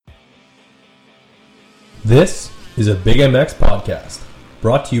This is a Big MX podcast,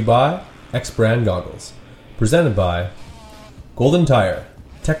 brought to you by X Brand Goggles, presented by Golden Tire,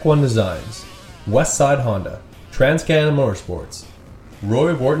 Tech One Designs, Westside Honda, Transcanada Motorsports,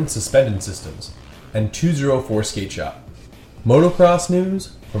 Roy Wharton Suspension Systems, and 204 Skate Shop. Motocross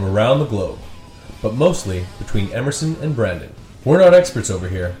news from around the globe, but mostly between Emerson and Brandon. We're not experts over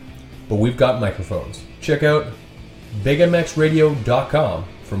here, but we've got microphones. Check out BigMXRadio.com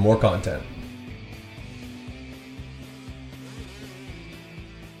for more content.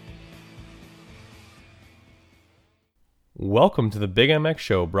 Welcome to the Big MX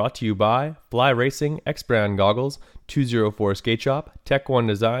Show, brought to you by Fly Racing, X Brand Goggles, 204 Skate Shop, Tech One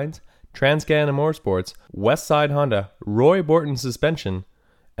Designs, Transcanada Motorsports, Westside Honda, Roy Wharton Suspension,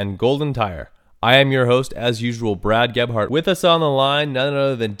 and Golden Tire. I am your host, as usual, Brad Gebhart. With us on the line, none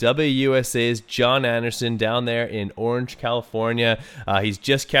other than WUSA's John Anderson down there in Orange, California. He's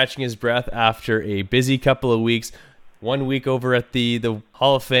just catching his breath after a busy couple of weeks. 1 week over at the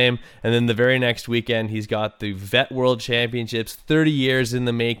Hall of Fame, and then the very next weekend, he's got the Vet World Championships, 30 years in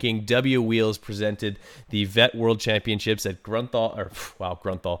the making. W Wheels presented the Vet World Championships at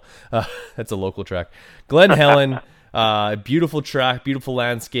Grunthal. That's a local track. Glen Helen. Beautiful track, beautiful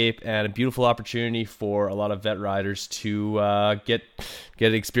landscape, and a beautiful opportunity for a lot of vet riders to get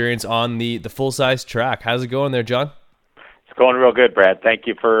experience on the full-size track. How's it going there, John? It's going real good, Brad. Thank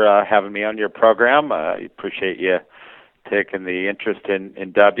you for having me on your program. I appreciate you taking the interest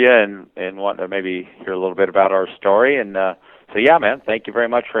in W and wanting to maybe hear a little bit about our story. And so, yeah, man, thank you very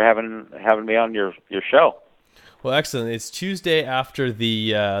much for having me on your show. Well, excellent. It's Tuesday after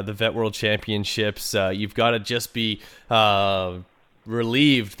the Vet World Championships. You've got to just be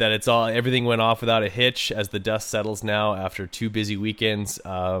relieved that everything went off without a hitch as the dust settles now after 2 busy weekends.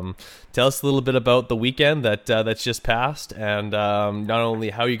 Tell us a little bit about the weekend that's just passed, and not only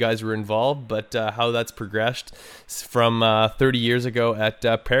how you guys were involved, but how that's progressed from 30 years ago at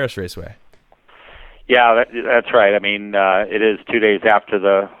Paris Raceway. Yeah, that's right. I mean, it is 2 days after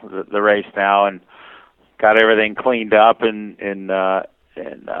the race now, and got everything cleaned up and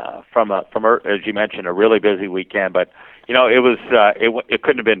from as you mentioned, a really busy weekend. But you know, it was it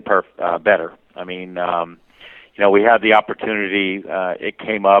couldn't have been better. I mean, we had the opportunity. It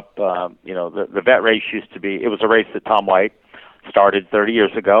came up. The vet race used to be. It was a race that Tom White started 30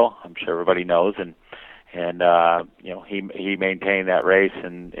 years ago. I'm sure everybody knows, and he maintained that race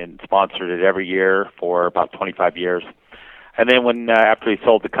and sponsored it every year for about 25 years. And then when after he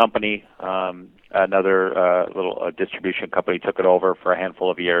sold the company, another little distribution company took it over for a handful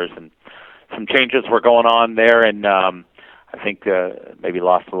of years, and some changes were going on there, and I think maybe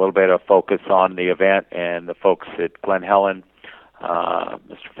lost a little bit of focus on the event. And the folks at Glen Helen,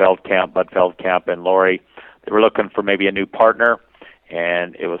 Mr. Feldkamp, Bud Feldkamp, and Lori, they were looking for maybe a new partner,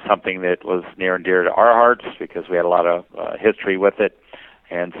 and it was something that was near and dear to our hearts because we had a lot of history with it.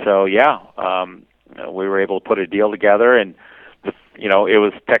 And so, we were able to put a deal together, and it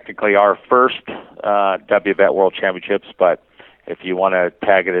was technically our first W Vet World Championships, but if you want to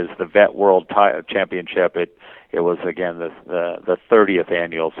tag it as the Vet World Championship, it was again the 30th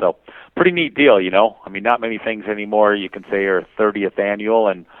annual. So pretty neat deal, I mean, not many things anymore you can say are 30th annual,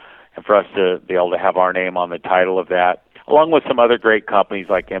 and for us to be able to have our name on the title of that, along with some other great companies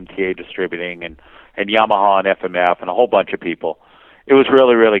like MTA Distributing and Yamaha and FMF and a whole bunch of people, it was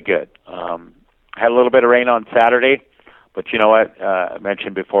really, really good. Had a little bit of rain on Saturday. But you know what? I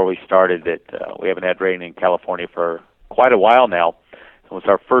mentioned before we started that we haven't had rain in California for quite a while now. It was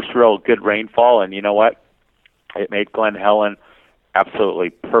our first real good rainfall, and you know what? It made Glen Helen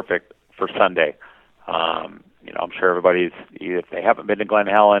absolutely perfect for Sunday. I'm sure everybody's, if they haven't been to Glen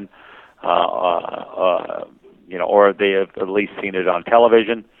Helen, or they have at least seen it on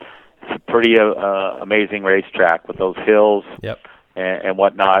television, it's a pretty amazing racetrack with those hills. Yep. And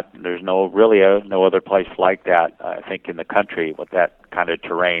whatnot. There's no other place like that, I think, in the country with that kind of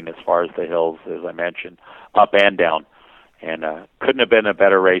terrain as far as the hills, as I mentioned, up and down. And couldn't have been a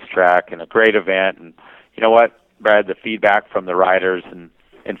better racetrack and a great event. And you know what, Brad, the feedback from the riders and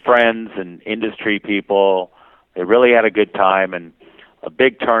friends and industry people, they really had a good time and a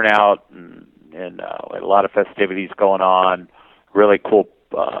big turnout and a lot of festivities going on. Really cool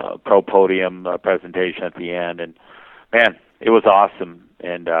pro podium presentation at the end. And man, it was awesome,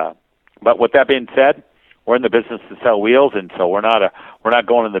 and but with that being said, we're in the business to sell wheels, and so we're not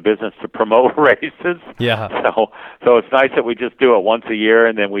going in the business to promote races. Yeah. So it's nice that we just do it once a year,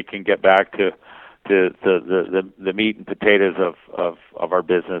 and then we can get back to the meat and potatoes of our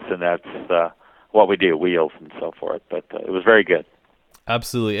business, and that's what we do, wheels and so forth. But it was very good.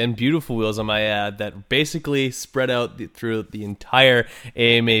 Absolutely, and beautiful wheels, I might add, that basically spread out through the entire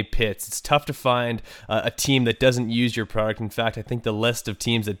AMA pits. It's tough to find a team that doesn't use your product. In fact, I think the list of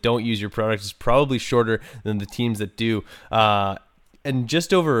teams that don't use your product is probably shorter than the teams that do. And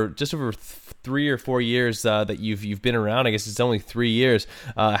just over 3 or 4 years that you've been around, I guess it's only 3 years.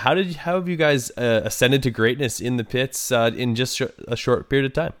 How have you guys ascended to greatness in the pits in just a short period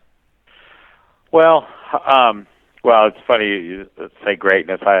of time? Well, it's funny you say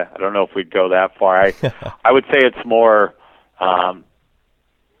greatness. I don't know if we'd go that far. I would say it's more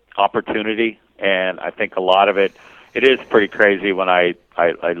opportunity, and I think a lot of it is pretty crazy when I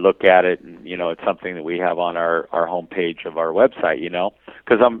look at it, and it's something that we have on our homepage of our website.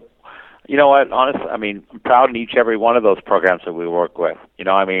 Because I'm proud in each every one of those programs that we work with.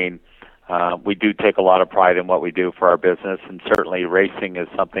 We do take a lot of pride in what we do for our business, and certainly racing is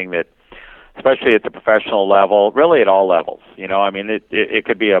something that, especially at the professional level, really at all levels. It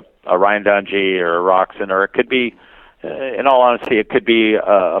could be a Ryan Dungey or a Roczen, or it could be, in all honesty, it could be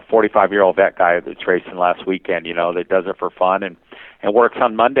a 45-year-old vet guy that's racing last weekend, that does it for fun and works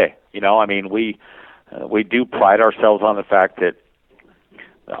on Monday. We do pride ourselves on the fact that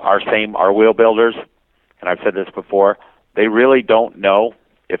our wheel builders, and I've said this before, they really don't know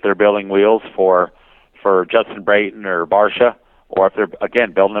if they're building wheels for Justin Brayton or Barsha, or if they're,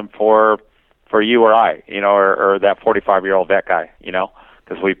 again, building them for you or I, or that 45-year-old vet guy,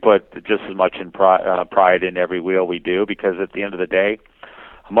 because we put just as much in pride in every wheel we do, because at the end of the day,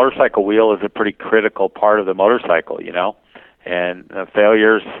 a motorcycle wheel is a pretty critical part of the motorcycle, and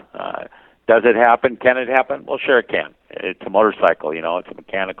failures, does it happen? Can it happen? Well, sure it can. It's a motorcycle, it's a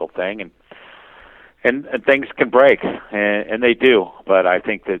mechanical thing, and things can break, and they do, but I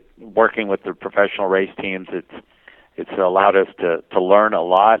think that working with the professional race teams, it's allowed us to learn a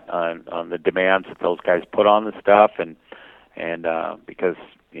lot on the demands that those guys put on the stuff, and because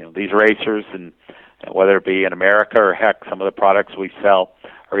these racers, and whether it be in America or heck, some of the products we sell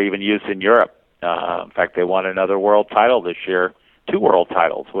are even used in Europe. In fact, they won another world title this year, 2 world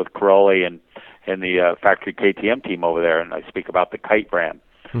titles with Caroli and the factory KTM team over there, and I speak about the Kite brand.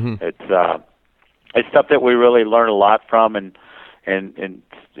 Mm-hmm. It's stuff that we really learn a lot from, and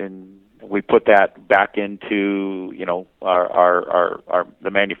we put that back into our the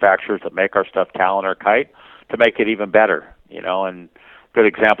manufacturers that make our stuff, Talon or Kite, to make it even better. And a good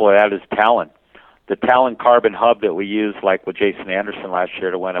example of that is Talon. The Talon carbon hub that we used, like with Jason Anderson last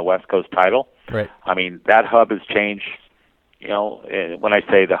year to win a West Coast title. Right. That hub has changed. When I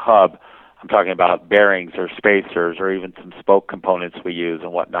say the hub, I'm talking about bearings or spacers or even some spoke components we use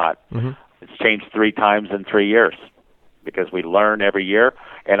and whatnot. Mm-hmm. It's changed 3 times in 3 years, because we learn every year.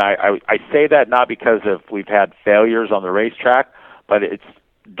 And I say that not because we've had failures on the racetrack, but it's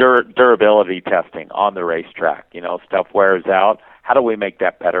durability testing on the racetrack. Stuff wears out. How do we make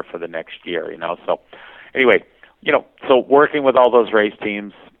that better for the next year? So anyway, so working with all those race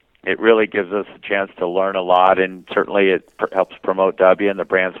teams, it really gives us a chance to learn a lot, and certainly it helps promote W and the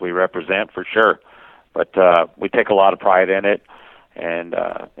brands we represent, for sure. But we take a lot of pride in it. And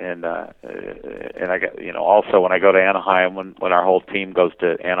I got, also when I go to Anaheim, when our whole team goes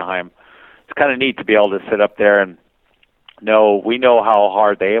to Anaheim, it's kind of neat to be able to sit up there and we know how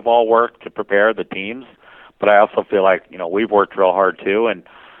hard they have all worked to prepare the teams, but I also feel like, we've worked real hard too,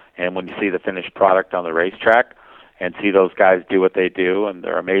 and when you see the finished product on the racetrack and see those guys do what they do, and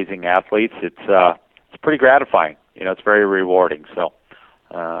they're amazing athletes, it's pretty gratifying. It's very rewarding. So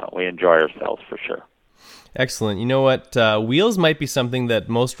we enjoy ourselves for sure. Excellent. You know what? Wheels might be something that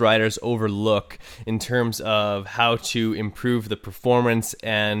most riders overlook in terms of how to improve the performance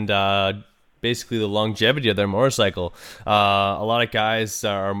and basically the longevity of their motorcycle. A lot of guys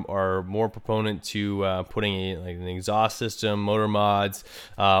are more proponent to putting an exhaust system, motor mods,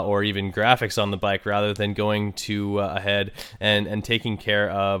 or even graphics on the bike, rather than going to ahead and taking care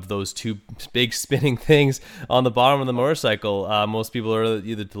of those 2 big spinning things on the bottom of the motorcycle. Most people are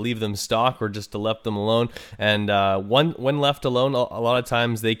either to leave them stock or just to let them alone. And when left alone, a lot of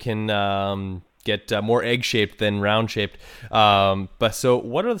times they can get more egg-shaped than round-shaped. But so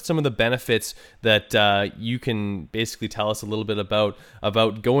what are some of the benefits that you can basically tell us a little bit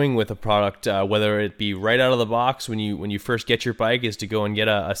about going with a product, whether it be right out of the box when you first get your bike, is to go and get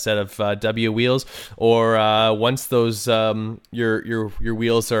a set of W wheels, or once those your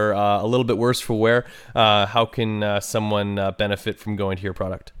wheels are a little bit worse for wear, how can someone benefit from going to your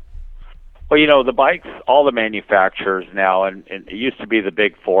product? Well, the bikes, all the manufacturers now, and it used to be the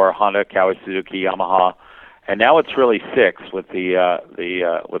big 4, Honda, Kawasaki, Suzuki, Yamaha, and now it's really 6 with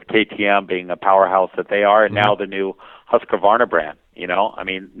with KTM being a powerhouse that they are, and now the new Husqvarna brand.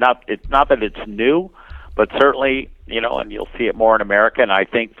 It's not that it's new, But certainly, and you'll see it more in America, and I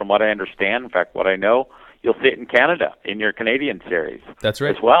think from what I understand, in fact, what I know, you'll see it in Canada, in your Canadian series. That's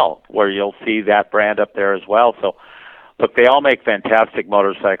right. As well, where you'll see that brand up there as well. So, look, they all make fantastic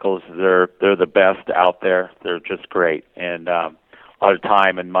motorcycles. They're the best out there. They're just great. And a lot of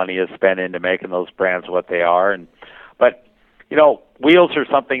time and money is spent into making those brands what they are. But wheels are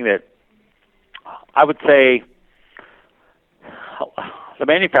something that I would say the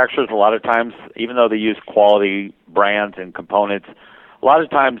manufacturers, a lot of times, even though they use quality brands and components, a lot of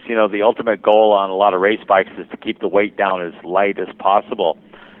times, the ultimate goal on a lot of race bikes is to keep the weight down as light as possible.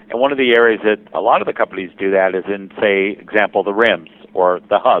 And one of the areas that a lot of the companies do that is in, say, example, the rims or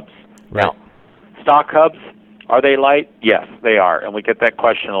the hubs. Right. Now, stock hubs, are they light? Yes, they are. And we get that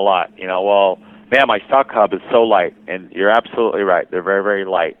question a lot. Well, man, my stock hub is so light. And you're absolutely right. They're very, very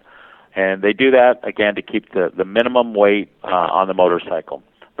light. And they do that, again, to keep the minimum weight on the motorcycle.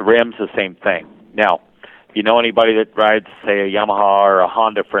 The rims, the same thing. Now, if you know anybody that rides, say, a Yamaha or a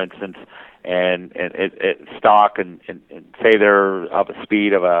Honda, for instance, and it stock and say they're of a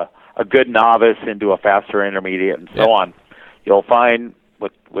speed of a good novice into a faster intermediate and so on, you'll find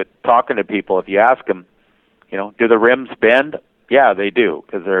with talking to people, if you ask them, do the rims bend? Yeah, they do,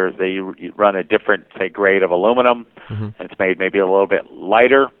 because they run a different, say, grade of aluminum, and it's made maybe a little bit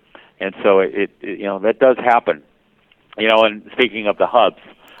lighter. And so it that does happen. And speaking of the hubs,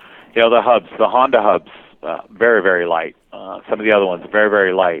 the Honda hubs, very, very light. Some of the other ones, very,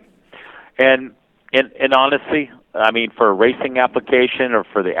 very light. And honestly, I mean, for a racing application or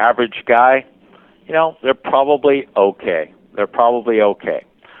for the average guy, they're probably okay. But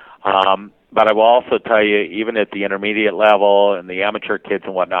I will also tell you, even at the intermediate level and the amateur kids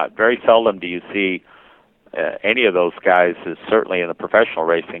and whatnot, very seldom do you see any of those guys, is certainly in the professional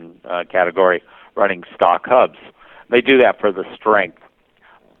racing category, running stock hubs. They do that for the strength.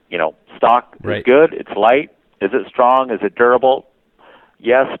 Stock is good. It's light. Is it strong? Is it durable?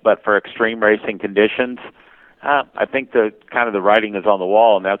 Yes, but for extreme racing conditions, I think the writing is on the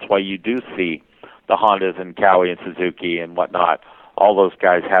wall, and that's why you do see the Hondas and Cowie and Suzuki and whatnot, all those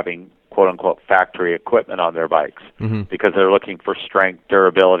guys having quote-unquote factory equipment on their bikes because they're looking for strength,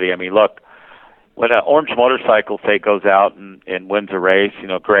 durability. I mean, look, when an Orange Motorcycle, say, goes out and wins a race,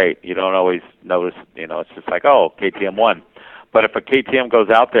 great. You don't always notice, it's just like, oh, KTM won. But if a KTM goes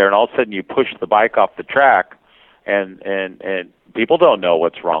out there and all of a sudden you push the bike off the track and people don't know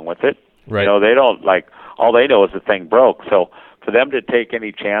what's wrong with it. Right. They don't, all they know is the thing broke. So for them to take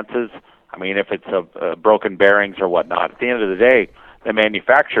any chances, I mean, if it's a broken bearings or whatnot, at the end of the day, the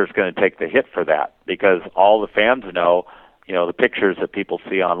manufacturer is going to take the hit for that, because all the fans know, the pictures that people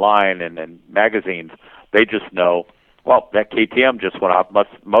see online and magazines, they just know, well, that KTM just went off,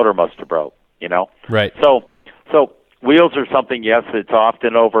 motor must have broke, Right. So wheels are something, yes, it's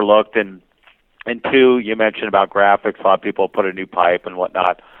often overlooked, and two, you mentioned about graphics. A lot of people put a new pipe and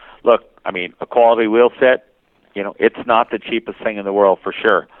whatnot. Look, I mean, a quality wheel set, it's not the cheapest thing in the world for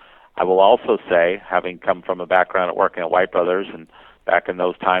sure. I will also say, having come from a background at working at White Brothers, and back in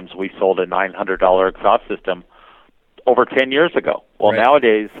those times, we sold a $900 exhaust system over 10 years ago. Well,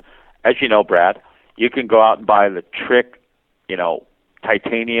 nowadays, as you know, Brad, you can go out and buy the Trick,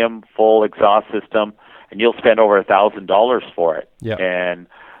 titanium full exhaust system, and you'll spend over $1,000 for it. Yeah. And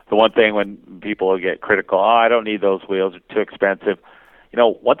the one thing when people get critical, I don't need those wheels, they're too expensive.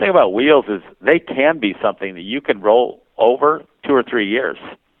 One thing about wheels is they can be something that you can roll over 2 or 3 years.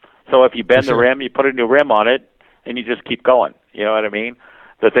 So if you bend the rim, you put a new rim on it, and you just keep going. You know what I mean?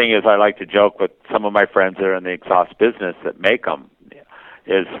 The thing is, I like to joke with some of my friends that are in the exhaust business that make them,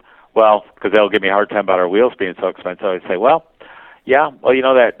 is, well, because they'll give me a hard time about our wheels being so expensive. I say, well,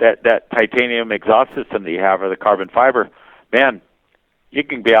 that titanium exhaust system that you have, or the carbon fiber, man, you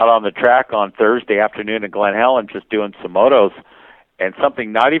can be out on the track on Thursday afternoon in Glen Helen just doing some motos, and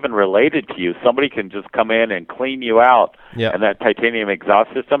something not even related to you, somebody can just come in and clean you out, and that titanium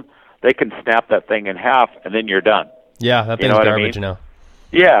exhaust system, they can snap that thing in half, and then you're done. Yeah, that thing's garbage now.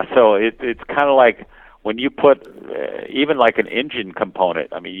 Yeah, so it's kind of like when you put even like an engine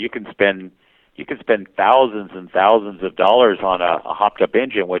component. I mean, you can spend thousands and thousands of dollars on a hopped up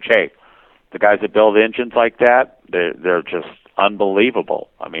engine. Which, hey, the guys that build engines like that, they're just unbelievable.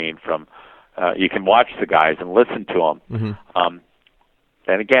 I mean, from you can watch the guys and listen to them.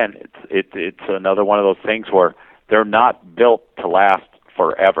 And again, it's another one of those things where they're not built to last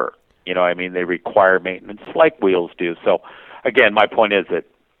forever. I mean, they require maintenance like wheels do. So, again, my point is that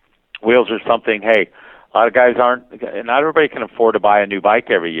wheels are something, hey, a lot of guys not everybody can afford to buy a new bike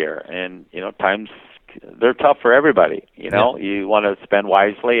every year. And, times, they're tough for everybody. You want to spend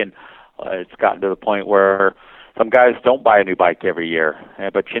wisely, and it's gotten to the point where some guys don't buy a new bike every year.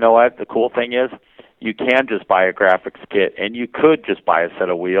 But you know what? The cool thing is you can just buy a graphics kit, and you could just buy a set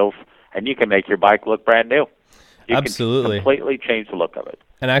of wheels, and you can make your bike look brand new. You Absolutely. can completely change the look of it.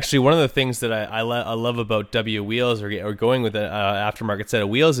 And actually, one of the things that I love about W Wheels or going with an aftermarket set of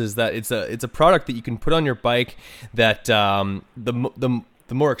wheels is that it's a product that you can put on your bike that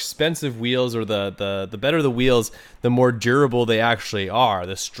the more expensive wheels or the better the wheels, the more durable they actually are,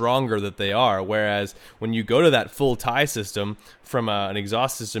 the stronger that they are. Whereas when you go to that full tie system from an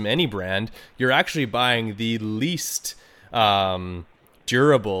exhaust system, any brand, you're actually buying the least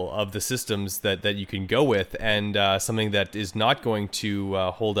durable of the systems that you can go with, and something that is not going to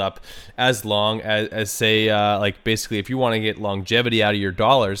hold up as long as say, like basically if you want to get longevity out of your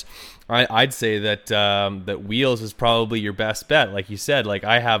dollars, I'd say that that wheels is probably your best bet. Like you said, like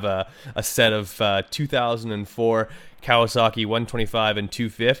I have a set of 2004 Kawasaki 125 and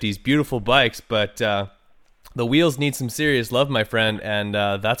 250s, beautiful bikes, but the wheels need some serious love, my friend, and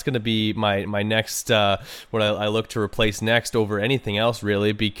that's going to be my next what I look to replace next over anything else,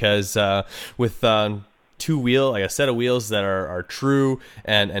 really, because with two-wheel, like a set of wheels that are true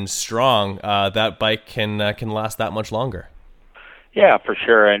and strong, that bike can last that much longer. Yeah, for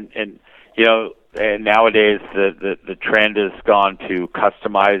sure, and and nowadays the trend has gone to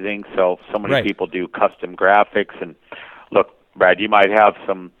customizing. So many right. people do custom graphics, and look, Brad, you might have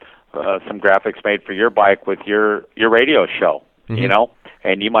some graphics made for your bike with your radio show, mm-hmm.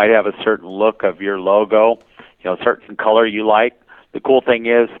 And you might have a certain look of your logo, certain color you like. The cool thing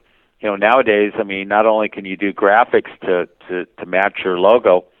is, nowadays, I mean, not only can you do graphics to match your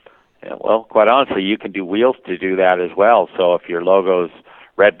logo, well, quite honestly, you can do wheels to do that as well. So if your logo's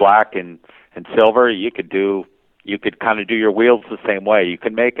red, black, and silver, you could kind of do your wheels the same way. You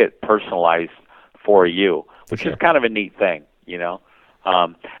can make it personalized for you, which is kind of a neat thing,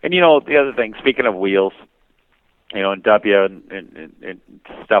 And the other thing, speaking of wheels, in W and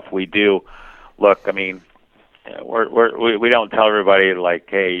stuff we do, look, I mean, we don't tell everybody like,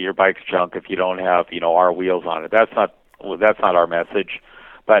 hey, your bike's junk if you don't have our wheels on it. That's not our message.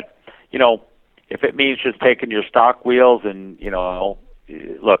 But if it means just taking your stock wheels and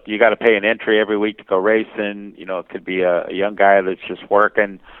look, you got to pay an entry every week to go racing. It could be a young guy that's just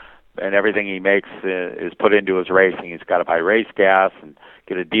working, and everything he makes is put into his racing. He's got to buy race gas and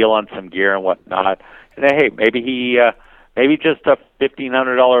get a deal on some gear and whatnot. And then, hey, maybe just a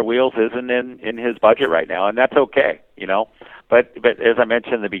 $1,500 wheels isn't in his budget right now, and that's okay, But as I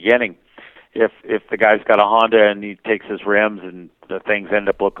mentioned in the beginning, if the guy's got a Honda and he takes his rims and the things end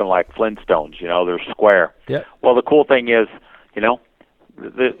up looking like Flintstones, they're square. Yeah. Well, the cool thing is,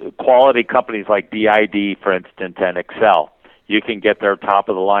 the quality companies like DID, for instance, and Excel, you can get their top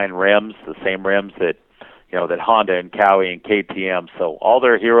of the line rims, the same rims that that Honda and Cowie and KTM. So all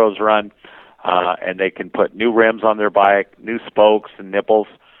their heroes run, and they can put new rims on their bike, new spokes and nipples,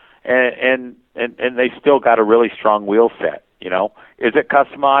 and they still got a really strong wheel set. Is it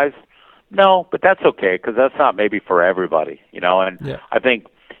customized? No, but that's okay because that's not maybe for everybody. And yeah. I think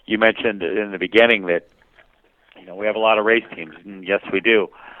you mentioned in the beginning that we have a lot of race teams, and yes, we do.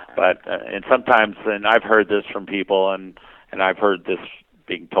 But and sometimes, and I've heard this from people, and I've heard this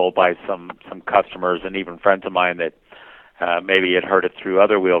being told by some customers and even friends of mine that maybe had heard it through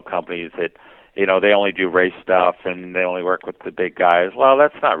other wheel companies that they only do race stuff and they only work with the big guys. Well,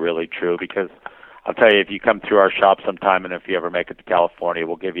 that's not really true because I'll tell you, if you come through our shop sometime, and if you ever make it to California,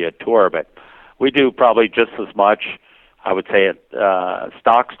 we'll give you a tour. But we do probably just as much, I would say,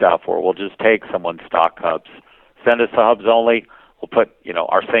 stock stuff, where we'll just take someone's stock hubs. Send us the hubs only. We'll put,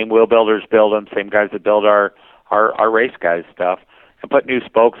 our same wheel builders build them, same guys that build our race guys stuff, and put new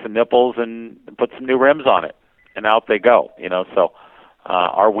spokes and nipples and put some new rims on it, and out they go. So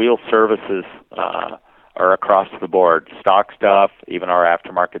our wheel services are across the board. Stock stuff, even our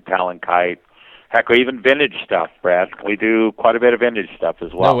aftermarket Talon Kite, heck, even vintage stuff, Brad. We do quite a bit of vintage stuff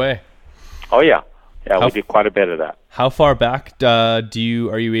as well. No way. Oh yeah. Yeah, we do quite a bit of that. How far back are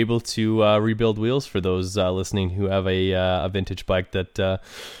you able to rebuild wheels for those listening who have a vintage bike that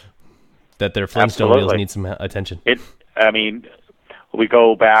their Flintstone wheels need some attention? We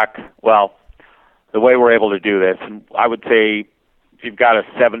go back. Well, the way we're able to do this, and I would say, if you've got a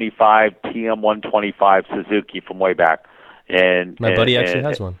 '75 TM125 Suzuki from way back, and my buddy actually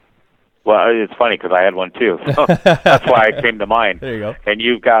has one. Well, it's funny because I had one too, so that's why it came to mind. There you go. And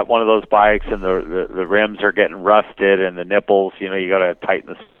you've got one of those bikes, and the rims are getting rusted, and the nipples, you got to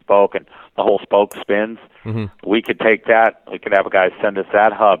tighten the spoke, and the whole spoke spins. Mm-hmm. We could take that. We could have a guy send us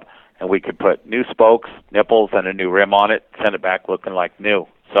that hub, and we could put new spokes, nipples, and a new rim on it. Send it back looking like new.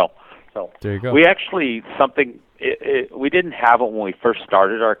 So there you go. We actually we didn't have it when we first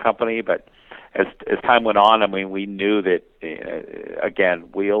started our company, but as time went on, I mean, we knew that again,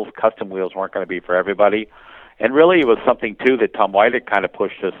 custom wheels weren't going to be for everybody, and really it was something too that Tom White had kind of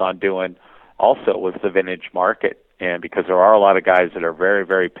pushed us on doing. Also, was the vintage market, and because there are a lot of guys that are very,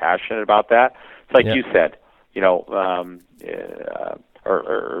 very passionate about that. It's like you said,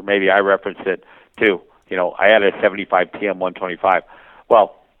 or maybe I referenced it too. I had a 75 TM 125.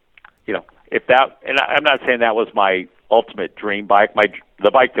 Well, if that, and I'm not saying that was my ultimate dream bike.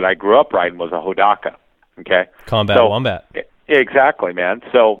 The bike that I grew up riding was a Hodaka. Okay, Combat Wombat. Exactly, man.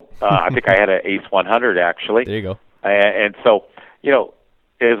 So I think I had an Ace 100 actually. There you go. And so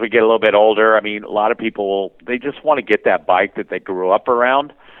as we get a little bit older, I mean, a lot of people they just want to get that bike that they grew up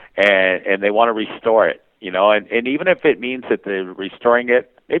around, and they want to restore it. And even if it means that they're restoring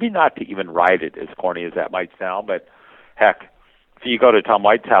it, maybe not to even ride it, as corny as that might sound, but heck, if you go to Tom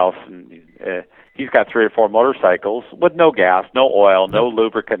White's house and he's got 3 or 4 motorcycles with no gas, no oil, no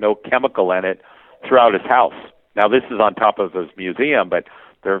lubricant, no chemical in it throughout his house. Now, this is on top of his museum, but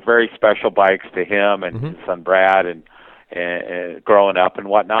they're very special bikes to him and his son Brad and growing up and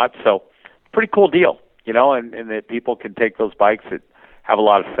whatnot. So, pretty cool deal, and that people can take those bikes that have a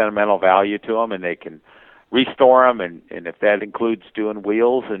lot of sentimental value to them, and they can restore them, and if that includes doing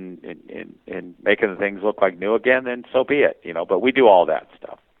wheels and making the things look like new again, then so be it, but we do all that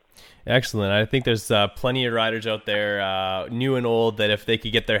stuff. Excellent. I think there's plenty of riders out there, new and old, that if they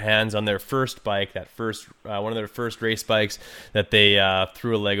could get their hands on their first bike, that first one of their first race bikes that they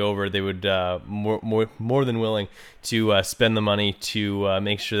threw a leg over, they would more than willing to spend the money to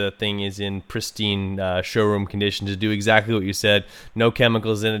make sure that thing is in pristine showroom condition, to do exactly what you said. No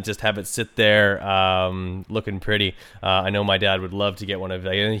chemicals in it, just have it sit there looking pretty. I know my dad would love to get one of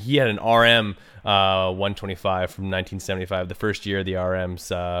it. He had an RM 125 from 1975, the first year of the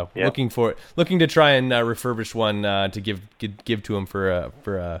RMs. Looking to try and refurbish one to give to him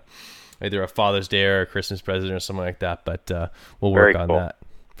for either a Father's Day or a Christmas present or something like that. But we'll work on that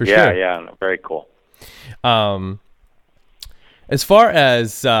for sure. Yeah, very cool. As far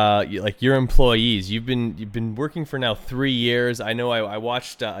as like your employees, you've been working for now 3 years. I know I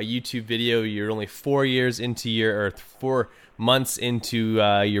watched a YouTube video. You're only 4 years into 4 months into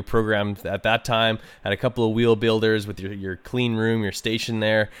your program at that time. Had a couple of wheel builders with your clean room, your station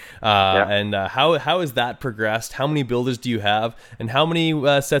there. And how has that progressed? How many builders do you have, and how many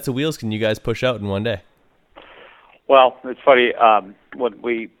sets of wheels can you guys push out in one day? Well, it's funny.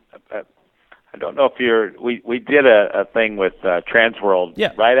 When I don't know if we did a thing with Transworld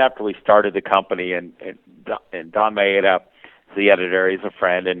right after we started the company, and Don Maeda, the editor, he's a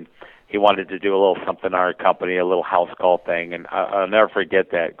friend, and he wanted to do a little something in our company, a little house call thing, and I'll never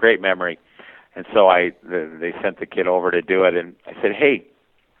forget that. Great memory. And so they sent the kid over to do it, and I said, hey,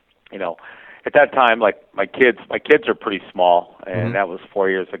 at that time, like my kids are pretty small, and that was 4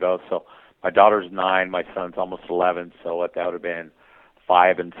 years ago. So my daughter's 9, my son's almost 11, so what that would have been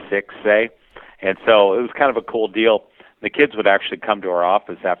 5 and 6, say. And so it was kind of a cool deal. The kids would actually come to our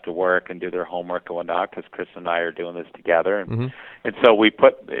office after work and do their homework and whatnot, because Chris and I are doing this together. And so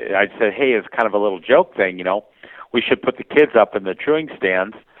I said, hey, it's kind of a little joke thing, we should put the kids up in the truing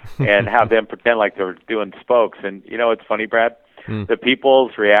stands and have them pretend like they're doing spokes. And it's funny, Brad, the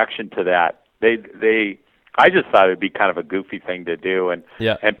people's reaction to that, I just thought it'd be kind of a goofy thing to do. And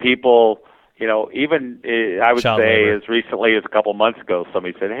people, even I would say as recently as a couple months ago,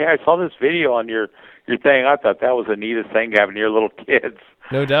 somebody said, hey, I saw this video on your thing. I thought that was the neatest thing, having your little kids,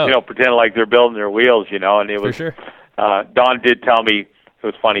 no doubt, pretending like they're building their wheels, and it was, for sure. Don did tell me, it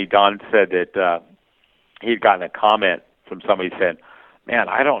was funny, Don said that he'd gotten a comment from somebody saying, man,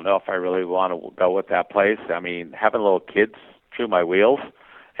 I don't know if I really want to go with that place. I mean, having little kids chew my wheels.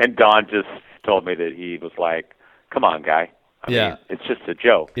 And Don just told me that he was like, come on, guy. I mean, it's just a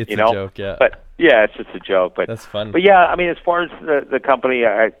joke. It's a joke, yeah. But yeah, it's just a joke. But that's fun. But yeah, I mean, as far as the company,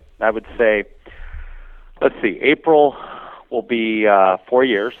 I would say, let's see, April will be 4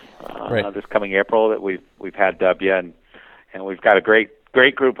 years. This coming April that we've had W, and we've got a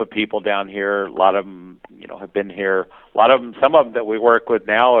great group of people down here. A lot of them, have been here. A lot of them, some of them that we work with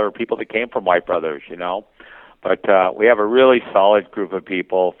now are people that came from White Brothers, But we have a really solid group of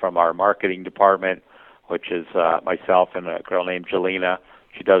people from our marketing department, which is myself and a girl named Jelena.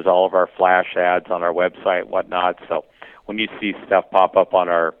 She does all of our flash ads on our website and whatnot. So when you see stuff pop up on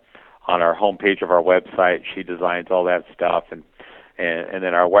our homepage of our website, she designs all that stuff. And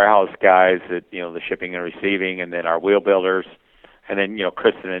then our warehouse guys that, the shipping and receiving, and then our wheel builders, and then,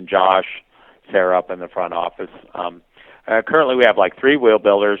 Kristen and Josh, Sarah up in the front office. Currently we have like 3 wheel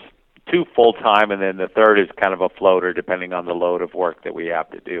builders, 2 full-time, and then the third is kind of a floater depending on the load of work that we have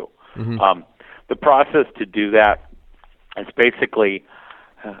to do. The process to do that is basically,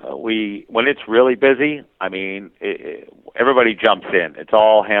 when it's really busy, I mean, everybody jumps in. It's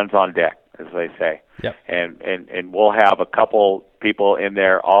all hands on deck, as they say. Yep. And we'll have a couple people in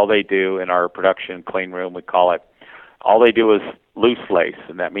there. All they do in our production clean room, we call it, all they do is loose lace,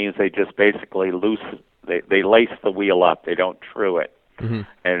 and that means they just basically they lace the wheel up. They don't true it. Mm-hmm.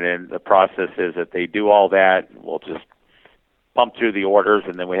 And then the process is that they do all that. We'll just pump through the orders,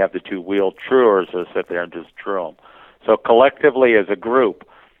 and then we have the two wheel truers who sit there and just true them. So collectively as a group,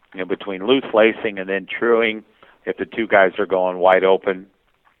 between loose lacing and then truing, if the two guys are going wide open,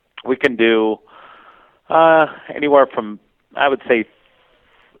 we can do anywhere from, I would say,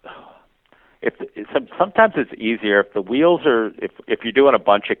 sometimes it's easier if the wheels are, if you're doing a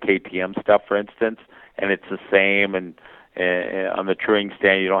bunch of KTM stuff, for instance, and it's the same, and on the truing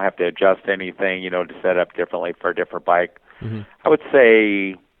stand you don't have to adjust anything, to set up differently for a different bike. Mm-hmm. I would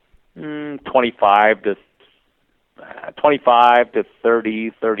say 25 to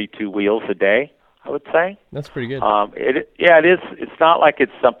 30, 32 wheels a day, I would say. That's pretty good. It is. It's not like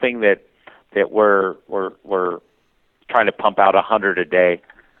it's something that we're trying to pump out 100 a day.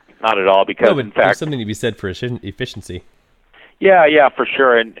 Not at all, because in fact, there's something to be said for efficiency. Yeah, for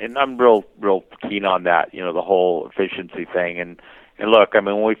sure, and I'm real keen on that. The whole efficiency thing. And look, I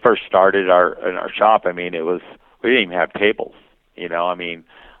mean, when we first started in our shop, I mean, we didn't even have tables. I mean,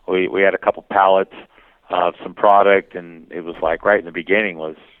 we had a couple pallets of some product, and it was like right in the beginning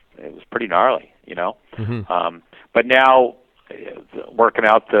it was pretty gnarly. Mm-hmm. But now, working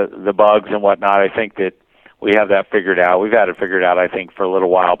out the bugs and whatnot, I think that we have that figured out. We've had it figured out, I think, for a little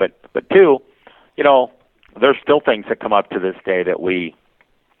while. But two, there's still things that come up to this day that we've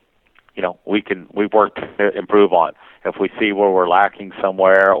worked to improve on. If we see where we're lacking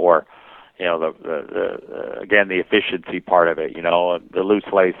somewhere, or again, the efficiency part of it, the loose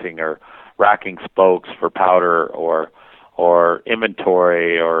lacing or racking spokes for powder or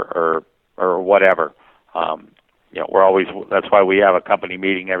inventory or whatever. We're always, that's why we have a company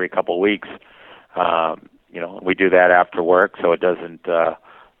meeting every couple of weeks. We do that after work, so it doesn't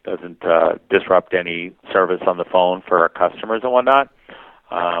disrupt any service on the phone for our customers and whatnot.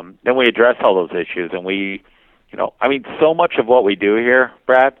 Then we address all those issues, and so much of what we do here,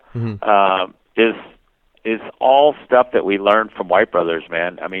 Brad, mm-hmm. Is all stuff that we learned from White Brothers,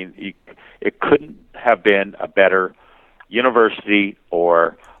 man. I mean, it couldn't have been a better university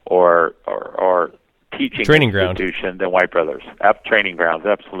or teaching training institution than White Brothers. Training grounds,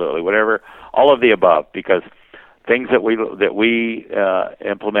 absolutely. Whatever, all of the above, because things that we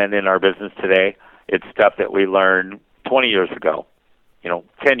implement in our business today, it's stuff that we learned 20 years ago,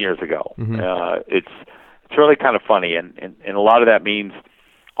 10 years ago. Mm-hmm. It's really kind of funny, and a lot of that means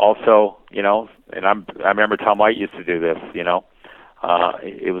also, and I remember Tom White used to do this.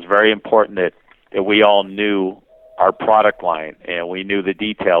 It was very important that we all knew our product line and we knew the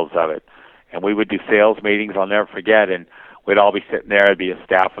details of it, and we would do sales meetings. I'll never forget, and we'd all be sitting there. It'd be a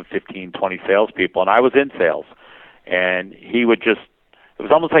staff of 15, 20 salespeople, and I was in sales. And he would it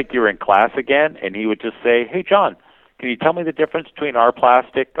was almost like you were in class again, and he would just say, "Hey, John, can you tell me the difference between our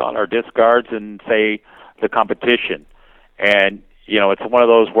plastic on our disc guards and, say, the competition?" And, it's one of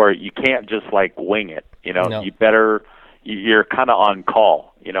those where you can't just, wing it. No. You're kind of on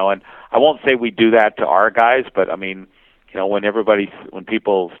call, and I won't say we do that to our guys, but, I mean, when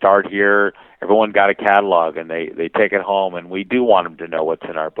people start here, everyone got a catalog, and they take it home, and we do want them to know what's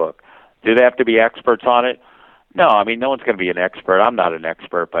in our book. Do they have to be experts on it? No, I mean, no one's going to be an expert. I'm not an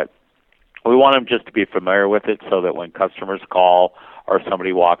expert, but we want them just to be familiar with it, so that when customers call or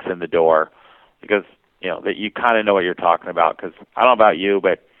somebody walks in the door, because, that you kind of know what you're talking about. Because I don't know about you,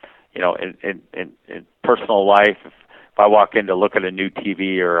 but, in personal life, if I walk in to look at a new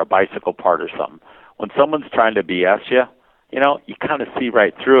TV or a bicycle part or something, when someone's trying to BS you, you kind of see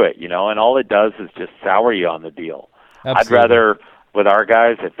right through it, and all it does is just sour you on the deal. Absolutely. I'd rather, with our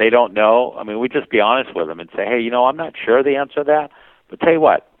guys, if they don't know, I mean, we just be honest with them and say, "Hey, I'm not sure the answer to that, but tell you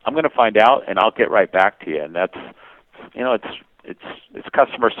what, I'm going to find out, and I'll get right back to you." And that's, it's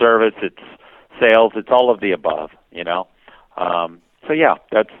customer service, it's sales, it's all of the above, So yeah,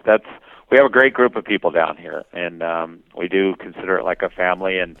 that's we have a great group of people down here, and we do consider it like a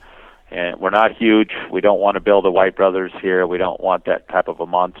family. And we're not huge. We don't want to build a White Brothers here. We don't want that type of a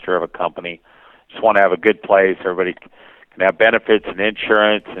monster of a company. Just want to have a good place. Everybody can have benefits and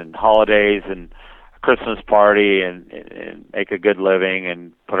insurance and holidays and a Christmas party and make a good living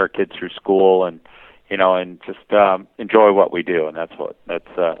and put our kids through school and just enjoy what we do. And that's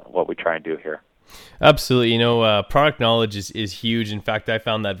what we try and do here. Absolutely. Product knowledge is huge. In fact, I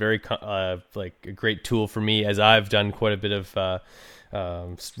found that very a great tool for me, as I've done quite a bit of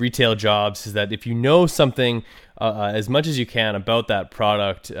retail jobs, is that if you know something as much as you can about that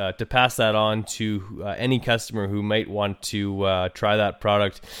product, to pass that on to any customer who might want to try that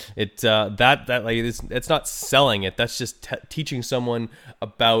product. It's not selling it. That's just teaching someone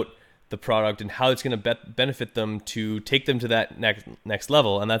about the product and how it's going to benefit them to take them to that next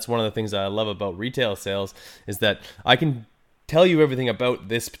level. And that's one of the things that I love about retail sales, is that I can tell you everything about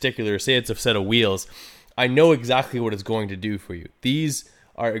this particular, say it's a set of wheels. I know exactly what it's going to do for you. These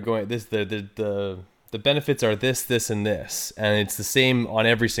are going, the benefits are this, and this. And it's the same on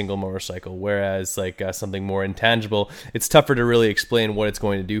every single motorcycle. Whereas like something more intangible, it's tougher to really explain what it's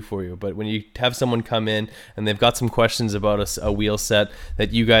going to do for you. But when you have someone come in and they've got some questions about a wheel set,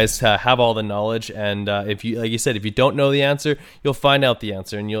 that you guys have all the knowledge. And if you, like you said, if you don't know the answer, you'll find out the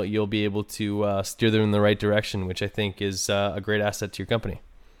answer, and you'll be able to steer them in the right direction, which I think is a great asset to your company.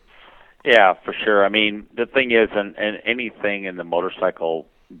 Yeah, for sure. I mean, the thing is, and anything in the motorcycle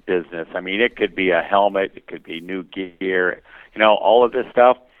business, I mean, it could be a helmet, it could be new gear, all of this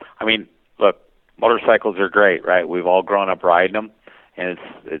stuff. I mean, look, motorcycles are great, right? We've all grown up riding them, and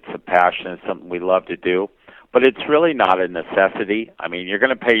it's a passion, it's something we love to do, but it's really not a necessity. I mean, you're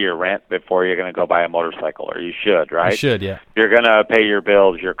going to pay your rent before you're going to go buy a motorcycle, or you should, right? You should, yeah. You're going to pay your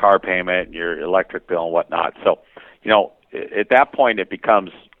bills, your car payment, your electric bill, and whatnot. So, at that point, it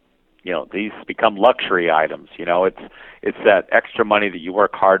becomes, these become luxury items. It's that extra money that you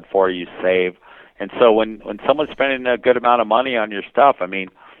work hard for, you save. And so when someone's spending a good amount of money on your stuff, I mean,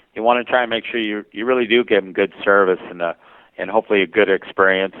 you want to try and make sure you really do give them good service and hopefully a good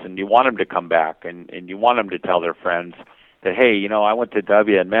experience, and you want them to come back, and you want them to tell their friends that, hey, I went to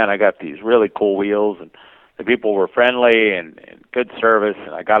W, and man, I got these really cool wheels, and the people were friendly and good service,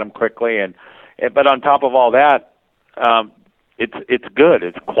 and I got them quickly. But on top of all that, it's good.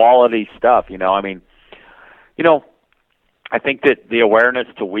 It's quality stuff. I think that the awareness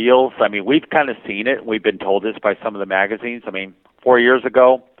to wheels, I mean, we've kind of seen it. We've been told this by some of the magazines. I mean, 4 years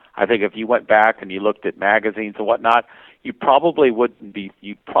ago, I think if you went back and you looked at magazines and whatnot, you probably wouldn't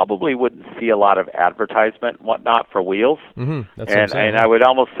see a lot of advertisement and whatnot for wheels. Mm-hmm. That's and I would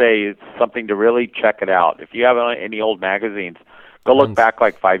almost say it's something to really check it out. If you have any old magazines, go look back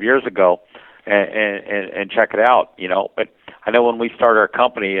like 5 years ago and check it out. But I know when we started our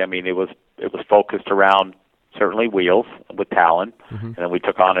company, I mean, it was focused around certainly wheels with Talon, and then we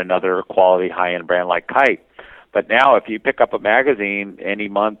took on another quality high-end brand like Kite. But now if you pick up a magazine any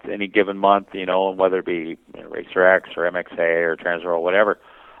given month, whether it be Racer X or MXA or Transworld or whatever,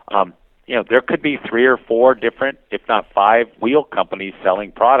 there could be 3 or 4 different, if not 5, wheel companies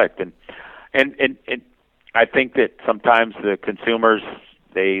selling product. And I think that sometimes the consumers,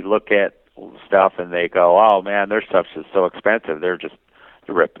 they look at stuff and they go, oh man, their stuff's just so expensive. They're just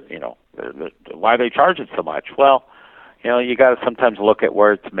why are they charging so much? Well, you got to sometimes look at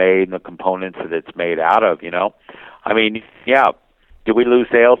where it's made and the components that it's made out of. I mean, yeah, do we lose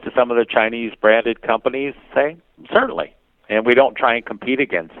sales to some of the Chinese branded companies? Say certainly, and we don't try and compete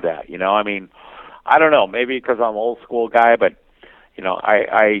against that. I mean, I don't know, maybe because I'm an old school guy, but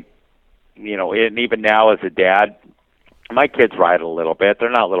I and even now as a dad, my kids ride a little bit. They're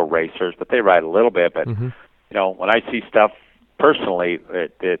not little racers, but they ride a little bit. But when I see stuff personally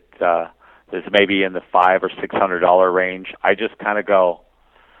that is maybe in the $500 or $600 range, I just kind of go,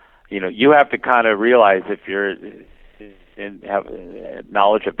 you have to kind of realize if you're have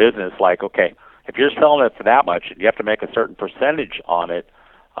knowledge of business, like, okay, if you're selling it for that much, and you have to make a certain percentage on it.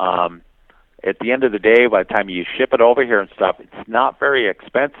 At the end of the day, by the time you ship it over here and stuff, it's not very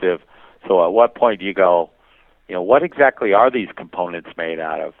expensive. So at what point do you go, what exactly are these components made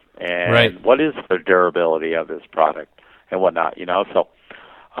out of? And what is the durability of this product and whatnot, So,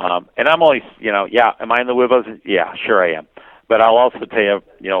 and I'm always, am I in the WIBOs? Yeah, sure I am. But I'll also tell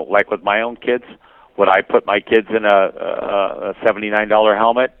you, like with my own kids, would I put my kids in a $79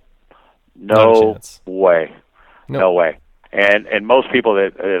 helmet? No way. No way. And most people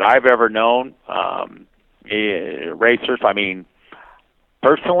that I've ever known, racers, I mean,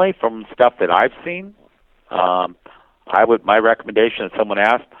 personally, from stuff that I've seen, my recommendation, if someone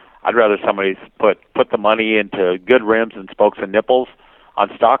asked, I'd rather somebody put the money into good rims and spokes and nipples on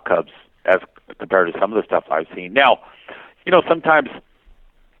stock Cubs as compared to some of the stuff I've seen. Now, sometimes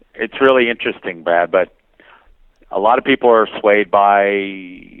it's really interesting, Brad, but a lot of people are swayed by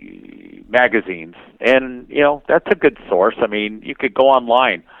magazines, and that's a good source. I mean, you could go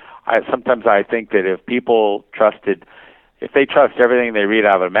online. Sometimes I think that if they trust everything they read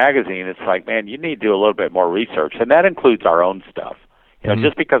out of a magazine, it's like, man, you need to do a little bit more research, and that includes our own stuff.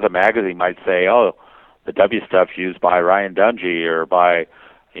 Just because a magazine might say, oh, the W stuff's used by Ryan Dungey or by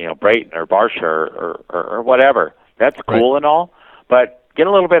Brayton or Barsha or whatever. That's cool and all, but get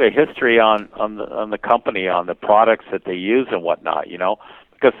a little bit of history on the company, on the products that they use and whatnot,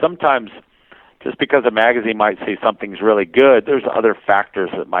 because sometimes just because a magazine might say something's really good, there's other factors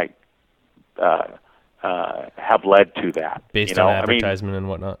that might have led to that. Based on advertisement and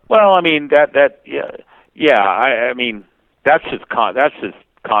whatnot. Well, I mean that's just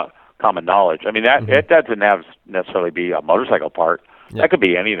common knowledge. I mean it doesn't have necessarily be a motorcycle part. That could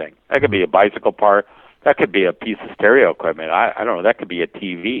be anything. That could be a bicycle part. That could be a piece of stereo equipment. I don't know. That could be a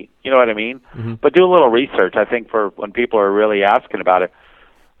TV. You know what I mean? Mm-hmm. But do a little research. I think for when people are really asking about it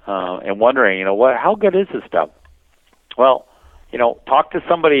and wondering, how good is this stuff? Well, talk to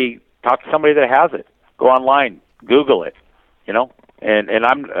somebody that has it. Go online, Google it. And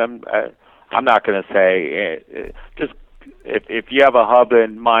I'm not going to say just if you have a hub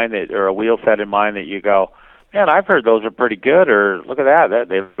in mind or a wheel set in mind that you go, man, I've heard those are pretty good, or look at that,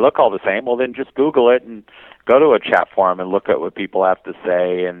 they look all the same. Well, then just Google it and go to a chat forum and look at what people have to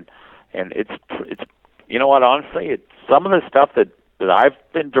say. And it's honestly, it's some of the stuff that I've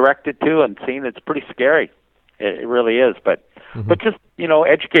been directed to and seen. It's pretty scary. It really is. But just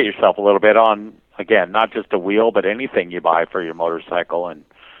educate yourself a little bit on, again, not just a wheel, but anything you buy for your motorcycle, and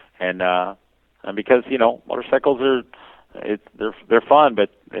because motorcycles are. They're fun,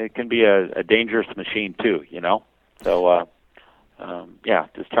 but it can be a dangerous machine too, So,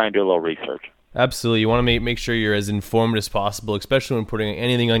 just try and do a little research. Absolutely. You want to make sure you're as informed as possible, especially when putting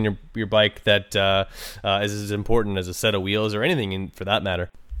anything on your bike that is as important as a set of wheels or anything for that matter.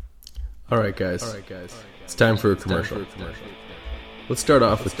 All right, guys. It's time for a commercial. Let's start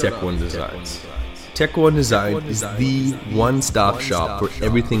off with Tech One Designs. Tech One Design is the one-stop shop for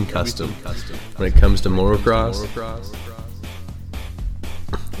everything custom when it comes to motocross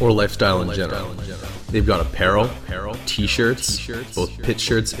or lifestyle in general. They've got apparel, t-shirts, both pit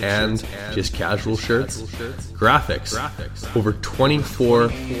shirts and just casual shirts, graphics, over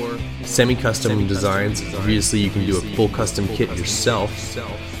 24 semi-custom designs. Obviously, you can do a full custom kit yourself,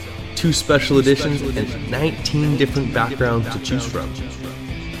 2 special editions, and 19 different backgrounds to choose from.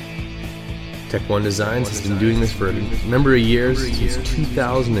 Tech One Designs has been doing this for a number of years, since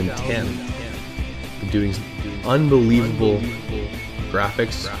 2010. Been doing unbelievable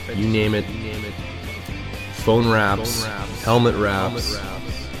graphics, you name it. Phone wraps, helmet wraps,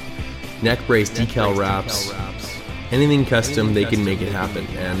 neck brace decal wraps, anything custom, they can make it happen,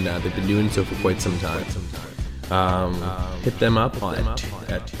 and they've been doing so for quite some time. Hit them up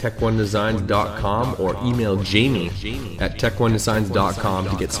at techonedesigns.com or email Jamie at techonedesigns.com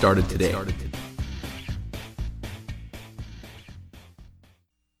to get started today.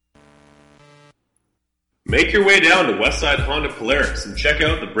 Make your way down to Westside Honda Polaris and check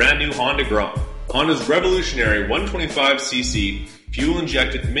out the brand new Honda Grom. Honda's revolutionary 125cc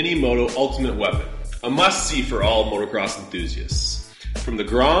fuel-injected mini-moto ultimate weapon. A must-see for all motocross enthusiasts. From the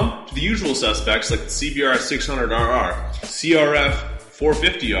Grom to the usual suspects like the CBR 600RR, CRF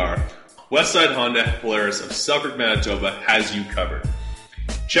 450R, Westside Honda Polaris of Selkirk, Manitoba has you covered.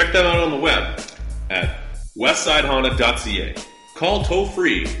 Check them out on the web at westsidehonda.ca. Call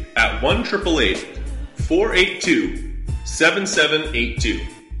toll-free at 1-888-482-7782.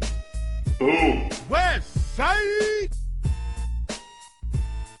 Boom! West Side!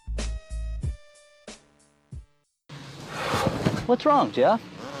 What's wrong, Jeff?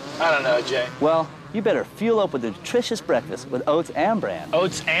 I don't know, Jay. Well, you better fuel up with a nutritious breakfast with Oats and Bran.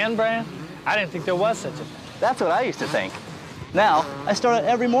 Oats and Bran? I didn't think there was such a thing. That's what I used to think. Now, I start out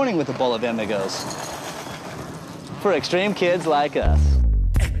every morning with a bowl of Amigos. For extreme kids like us.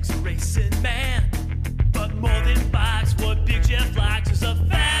 Eric's a racing man, but more than bikes, what Big Jeff likes is a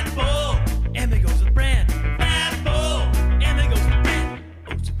fat bowl. Amigos with Bran, fat bowl. Amigos with Bran,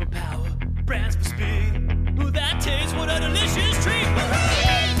 Oats for power, Bran's for speed. Ooh, that tastes what a delicious treat.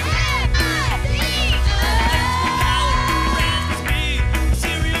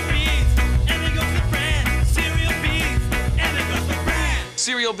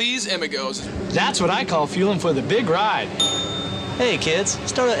 Cereal B's Amigos. That's what I call fueling for the big ride. Hey kids,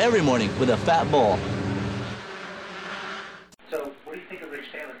 start out every morning with a fat bowl. So, what do you think of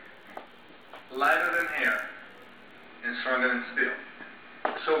Rich Taylor? Lighter than air and stronger than steel.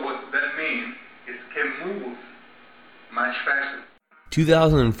 So what that means is it can move much faster.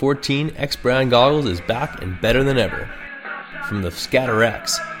 2014 X-Brand goggles is back and better than ever. From the Scatter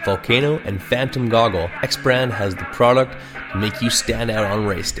X, Volcano, and Phantom goggle, X-Brand has the product to make you stand out on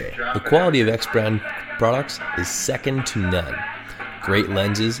race day. The quality of X-Brand products is second to none. Great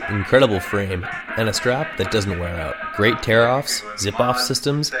lenses, incredible frame, and a strap that doesn't wear out. Great tear-offs, zip-off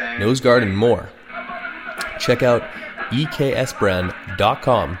systems, nose guard, and more. Check out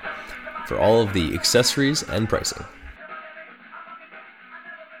EKSbrand.com for all of the accessories and pricing.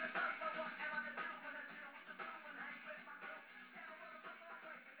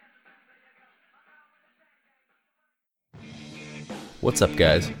 What's up,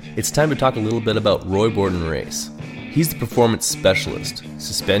 guys? It's time to talk a little bit about Roy Borton Race. He's the performance specialist.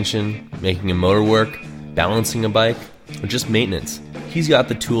 Suspension, making a motor work, balancing a bike, or just maintenance. He's got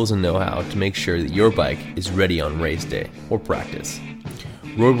the tools and know-how to make sure that your bike is ready on race day or practice.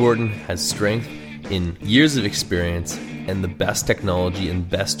 Roy Borton has strength in years of experience and the best technology and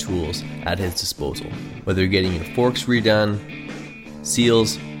best tools at his disposal. Whether you're getting your forks redone,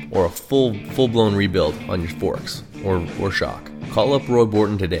 seals, or a full-blown rebuild on your forks or shock. Call up Roy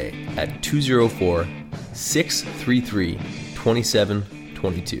Borton today at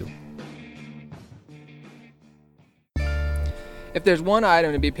 204-633-2722. If there's one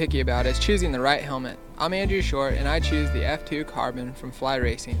item to be picky about, it's choosing the right helmet. I'm Andrew Short, and I choose the F2 Carbon from Fly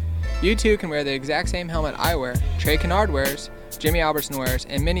Racing. You too can wear the exact same helmet I wear, Trey Kennard wears, Jimmy Albertson wears,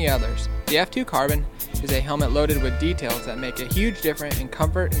 and many others. The F2 Carbon is a helmet loaded with details that make a huge difference in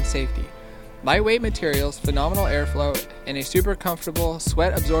comfort and safety. Lightweight materials, phenomenal airflow, and a super comfortable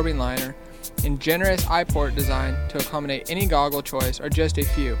sweat-absorbing liner, and generous eye port design to accommodate any goggle choice are just a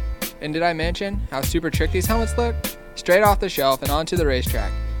few. And did I mention how super trick these helmets look? Straight off the shelf and onto the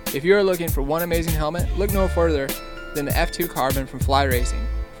racetrack. If you are looking for one amazing helmet, look no further than the F2 Carbon from Fly Racing.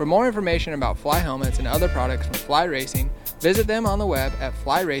 For more information about Fly helmets and other products from Fly Racing, visit them on the web at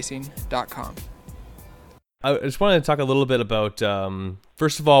flyracing.com. I just wanted to talk a little bit about,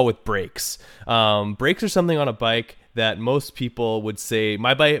 first of all, with brakes. Brakes are something on a bike that most people would say,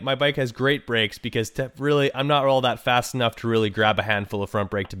 my bike has great brakes because really I'm not all that fast enough to really grab a handful of front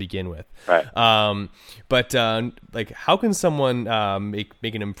brake to begin with. Right. But how can someone make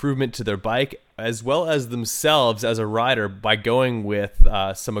an improvement to their bike as well as themselves as a rider by going with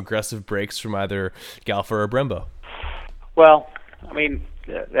some aggressive brakes from either Galfer or Brembo? Well, I mean,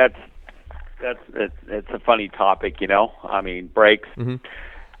 it's a funny topic, you know. I mean, brakes. Mm-hmm.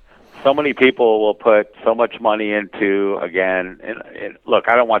 So many people will put so much money into, again, and look,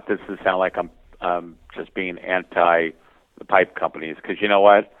 I don't want this to sound like I'm just being anti the pipe companies, because you know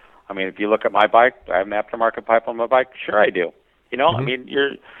what? I mean, if you look at my bike, I have an aftermarket pipe on my bike. Sure, I do. You know, I mean,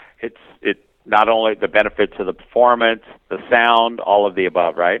 it's not only the benefits of the performance, the sound, all of the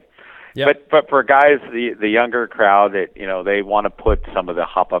above, right? Yep. But for guys, the younger crowd that, you know, they want to put some of the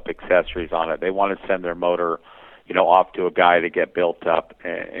hop-up accessories on it. They want to send their motor, you know, off to a guy to get built up,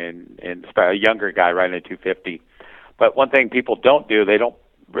 and a younger guy riding a 250. But one thing people don't do, they don't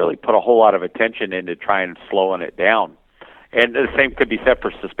really put a whole lot of attention into trying to slowing it down. And the same could be said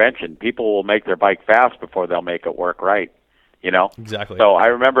for suspension. People will make their bike fast before they'll make it work right, you know? Exactly. So I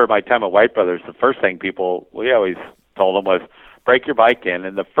remember my time at White Brothers, the first thing we always told them was, break your bike in,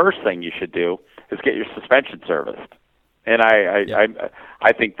 and the first thing you should do is get your suspension serviced. And I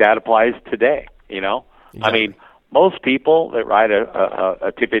think that applies today, you know? Exactly. I mean, most people that ride a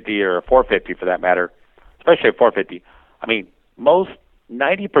 250 or a 450 for that matter, especially a 450, I mean,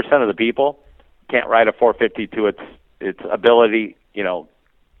 90% of the people can't ride a 450 to its ability, you know,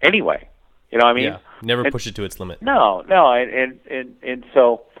 anyway. You know what I mean? Yeah, never push it to its limit. No, and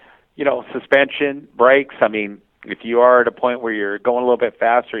so, you know, suspension, brakes, I mean, if you are at a point where you're going a little bit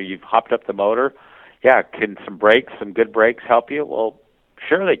faster, you've hopped up the motor, can some good brakes help you? Well,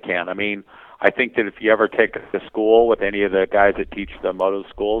 sure they can. I mean, I think that if you ever take a school with any of the guys that teach the moto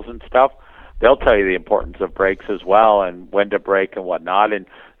schools and stuff, they'll tell you the importance of brakes as well and when to brake and whatnot. And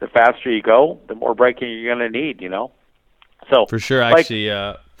the faster you go, the more braking you're going to need, you know? So for sure, actually,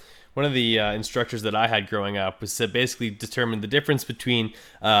 one of the instructors that I had growing up was to basically determine the difference between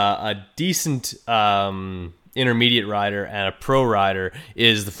a decent intermediate rider and a pro rider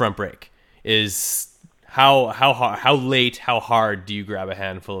is the front brake. Is how hard do you grab a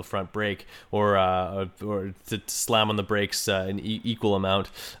handful of front brake or to slam on the brakes an equal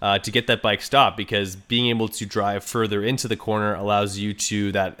amount to get that bike stopped, because being able to drive further into the corner allows you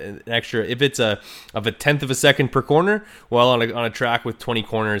to an extra, if it's of a tenth of a second per corner, well, on a track with 20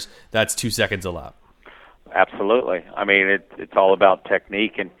 corners, that's 2 seconds a lap. Absolutely. I mean, it's all about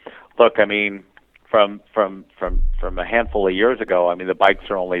technique. And look, I mean, from a handful of years ago, I mean, the bikes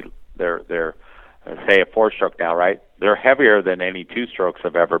are only they're say a 4-stroke now, right? They're heavier than any 2-strokes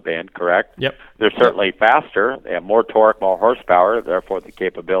have ever been, correct? Yep. They're certainly faster. They have more torque, more horsepower, therefore the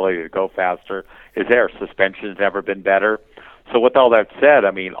capability to go faster is there. Suspension's never been better. So with all that said,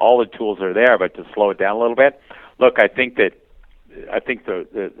 I mean, all the tools are there, but to slow it down a little bit, look, I think the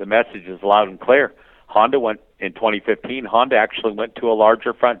message is loud and clear. Honda actually went to a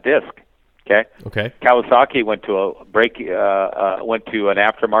larger front disc. Okay. Kawasaki went to an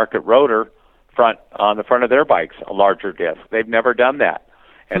aftermarket rotor front on the front of their bikes, a larger disc. They've never done that,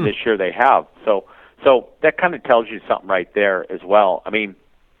 and this year they have. So that kind of tells you something right there as well. I mean,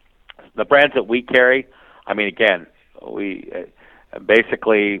 the brands that we carry, I mean, again,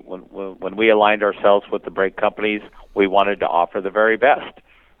 basically, when we aligned ourselves with the brake companies, we wanted to offer the very best.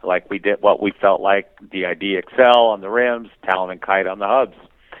 Like we did what we felt like DID XL on the rims, Talon and Kite on the hubs.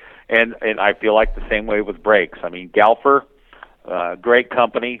 And I feel like the same way with brakes. I mean, Galfer, great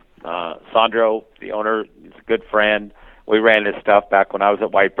company. Sandro, the owner, is a good friend. We ran his stuff back when I was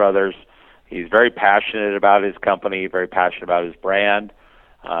at White Brothers. He's very passionate about his company, very passionate about his brand,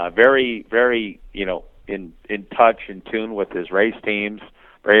 very, very, in touch, in tune with his race teams,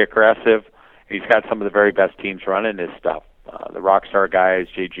 very aggressive. He's got some of the very best teams running his stuff. The Rockstar guys,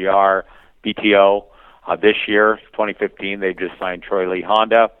 JGR, BTO. This year, 2015, they just signed Troy Lee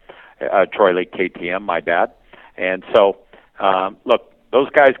Honda, Troy Lee KTM, my bad. And so, look, those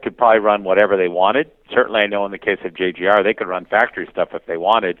guys could probably run whatever they wanted. Certainly, I know in the case of JGR, they could run factory stuff if they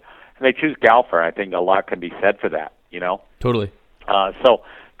wanted. And they choose Galfer. I think a lot can be said for that, Totally. So,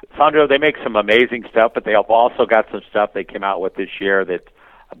 Sandro, they make some amazing stuff, but they have also got some stuff they came out with this year that's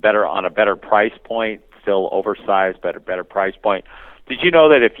on a better price point, still oversized, better price point. Did you know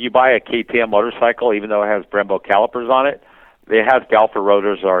that if you buy a KTM motorcycle, even though it has Brembo calipers on it, it has Galfer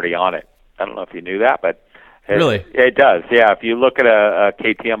rotors already on it? I don't know if you knew that, but really, it does. Yeah, if you look at a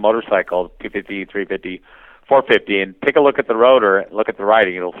KTM motorcycle, 250, 350, 450, and take a look at the rotor, and look at the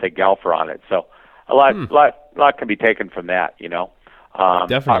writing, it'll say Galfer on it. So a lot can be taken from that,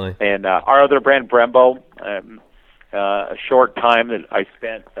 Definitely. And our other brand, Brembo, a short time that I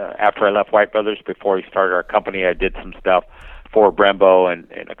spent after I left White Brothers before we started our company, I did some stuff for Brembo and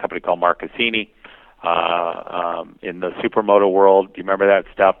a company called Marcassini in the supermoto world. Do you remember that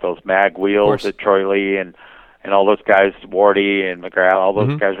stuff? Those mag wheels that Troy Lee and all those guys, Wardy and McGrath, all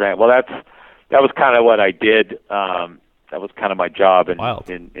those guys ran. Well, that was kind of what I did. That was kind of my job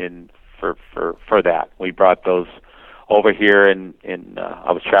for that. We brought those over here, and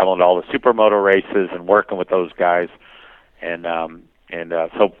I was traveling to all the supermoto races and working with those guys, and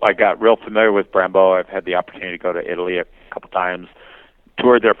so I got real familiar with Brembo. I've had the opportunity to go to Italy a couple times,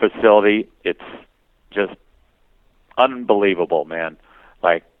 toured their facility. It's just unbelievable, man.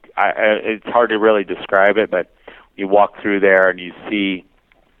 Like it's hard to really describe it, but you walk through there and you see,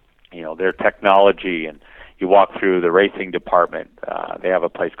 their technology, and you walk through the racing department. They have a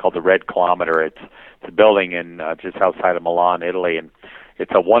place called the Red Kilometer. It's a building in just outside of Milan, Italy, and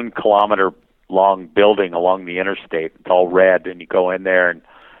it's a 1 kilometer long building along the interstate. It's all red, and you go in there, and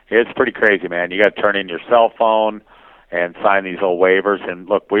it's pretty crazy, man. You got to turn in your cell phone and sign these old waivers. And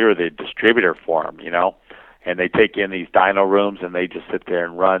look, we were the distributor for them, and they take you in these dyno rooms, and they just sit there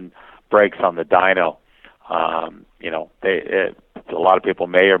and run brakes on the dyno. A lot of people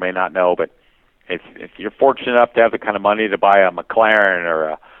may or may not know, but if you're fortunate enough to have the kind of money to buy a McLaren or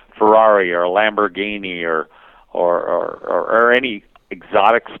a Ferrari or a Lamborghini or any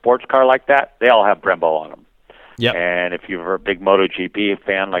exotic sports car like that, they all have Brembo on them. Yeah. And if you're a big MotoGP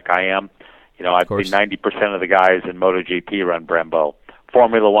fan like I am, I'd say 90% of the guys in MotoGP run Brembo.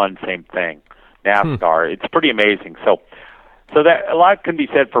 Formula One, same thing. NASCAR, it's pretty amazing. So that a lot can be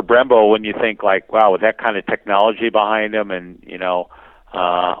said for Brembo when you think like, wow, with that kind of technology behind them, and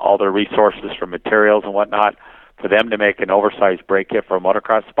all their resources for materials and whatnot, for them to make an oversized brake kit for a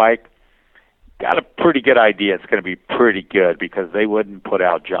motocross bike, got a pretty good idea it's going to be pretty good, because they wouldn't put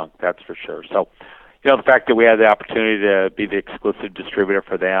out junk, that's for sure. So, the fact that we had the opportunity to be the exclusive distributor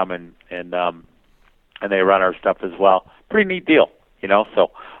for them, and they run our stuff as well, pretty neat deal,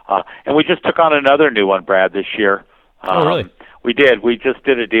 So, and we just took on another new one, Brad, this year. Oh, really? We did. We just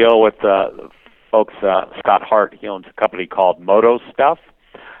did a deal with folks, Scott Hart. He owns a company called Moto Stuff.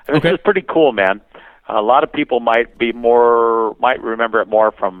 And This is pretty cool, man. A lot of people might remember it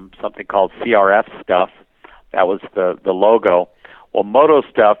more from something called CRF Stuff. That was the logo. Well, Moto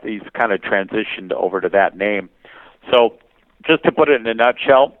Stuff, he's kind of transitioned over to that name. So just to put it in a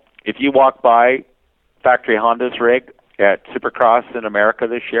nutshell, if you walk by Factory Honda's rig at Supercross in America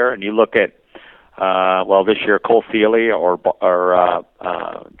this year, and you look at this year Cole Seeley or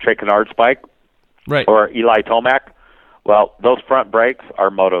Trey Canard's bike, right, or Eli Tomac, well, those front brakes are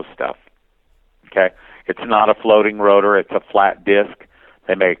Moto Stuff. Okay, it's not a floating rotor; it's a flat disc.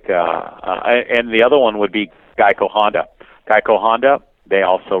 They make, and the other one would be Geico Honda. Geico Honda, they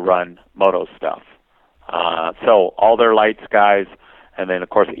also run Moto Stuff. So all their lights guys, and then of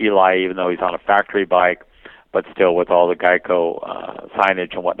course Eli, even though he's on a factory bike, but still with all the Geico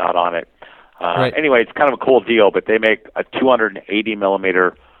signage and whatnot on it. Right. Anyway, it's kind of a cool deal, but they make a 280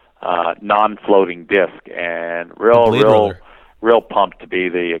 millimeter non-floating disc, and real pumped to be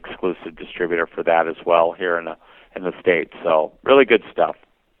the exclusive distributor for that as well here in the States. So really good stuff.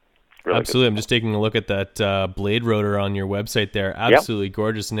 Really Absolutely. I'm just taking a look at that blade rotor on your website there. Absolutely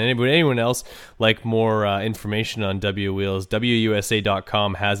gorgeous. And anyone else like more information on W Wheels,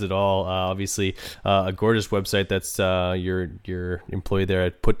 WUSA.com has it all. Obviously, a gorgeous website that's your employee there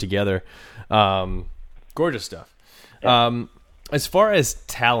had put together. Gorgeous stuff. Yeah. As far as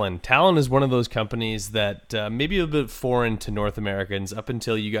Talon is one of those companies that maybe a bit foreign to North Americans up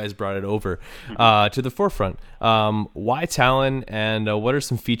until you guys brought it over to the forefront. Why Talon, and what are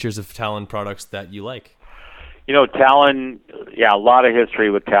some features of Talon products that you like? Talon, a lot of history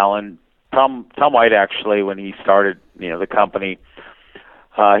with Talon. Tom White, actually, when he started, the company,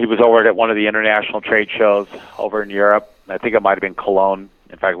 he was over at one of the international trade shows over in Europe. I think it might have been Cologne.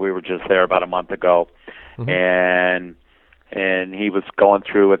 In fact, we were just there about a month ago. Mm-hmm. And he was going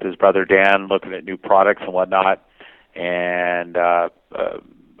through with his brother Dan, looking at new products and whatnot. And I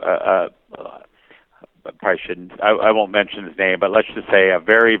probably shouldn't. I won't mention his name, but let's just say a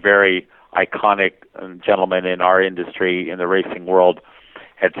very, very iconic gentleman in our industry, in the racing world,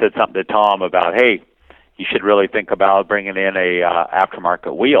 had said something to Tom about, hey, you should really think about bringing in a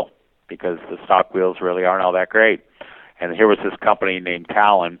aftermarket wheel, because the stock wheels really aren't all that great. And here was this company named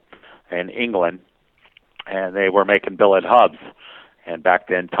Talon in England, and they were making billet hubs. And back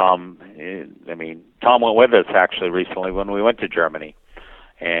then, Tom went with us actually recently when we went to Germany,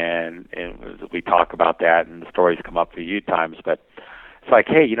 and we talk about that, and the stories come up a few times. But it's like,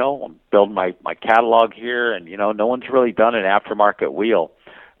 hey, I'm building my catalog here, and no one's really done an aftermarket wheel.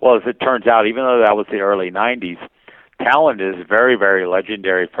 Well, as it turns out, even though that was the early '90s, Talon is very, very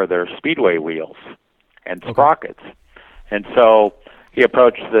legendary for their speedway wheels and sprockets. And so he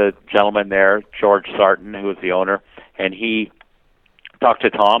approached the gentleman there, George Sarton, who was the owner, and he talked to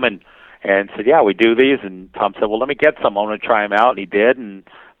Tom and said, yeah, we do these. And Tom said, well, let me get some. I want to try them out. And he did, and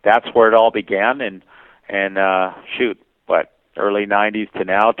that's where it all began. And early 90s to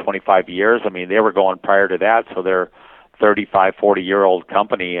now, 25 years. I mean, they were going prior to that, so they're 35, 40-year-old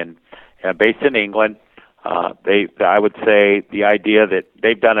company, and based in England. I would say the idea that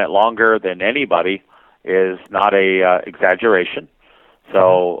they've done it longer than anybody is not a exaggeration.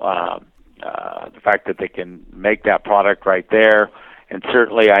 So the fact that they can make that product right there, and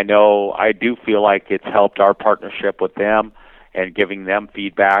certainly I do feel like it's helped our partnership with them and giving them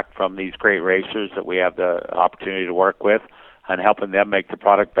feedback from these great racers that we have the opportunity to work with, and helping them make the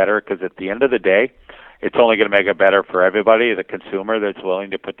product better, because at the end of the day, it's only going to make it better for everybody, the consumer that's willing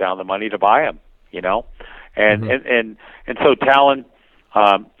to put down the money to buy them, And so Talon,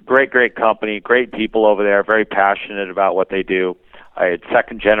 great company, great people over there, very passionate about what they do. It's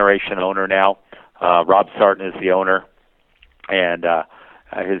second generation owner now. Rob Sarton is the owner, and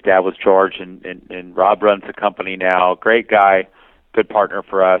his dad was George, and Rob runs the company now. Great guy, good partner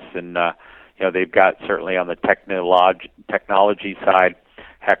for us, and they've got certainly on the technology side.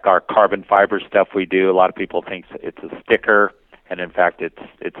 Heck, our carbon fiber stuff we do, a lot of people think it's a sticker, and in fact,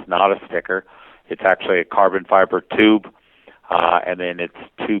 it's not a sticker. It's actually a carbon fiber tube, and then it's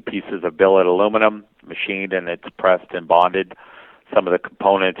two pieces of billet aluminum machined, and it's pressed and bonded. Some of the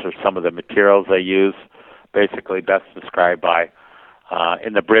components or some of the materials they use, basically best described by,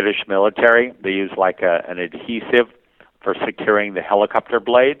 in the British military, they use like an adhesive for securing the helicopter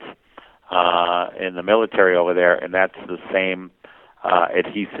blades in the military over there, and that's the same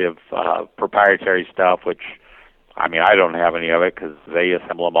adhesive proprietary stuff, which, I don't have any of it because they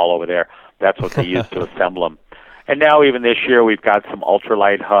assemble them all over there. That's what they use to assemble them. And now even this year we've got some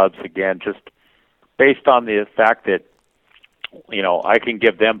ultralight hubs, again, just based on the fact that, I can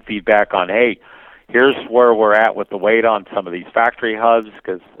give them feedback on, hey, here's where we're at with the weight on some of these factory hubs,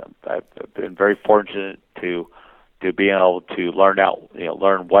 because I've been very fortunate to be able to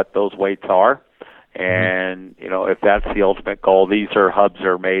learn what those weights are. And, if that's the ultimate goal, these hubs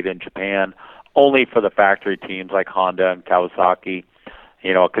are made in Japan only for the factory teams like Honda and Kawasaki.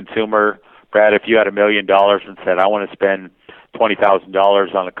 A consumer, Brad, if you had $1 million and said, I want to spend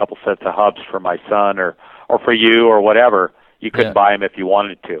 $20,000 on a couple sets of hubs for my son or for you or whatever, you couldn't buy them if you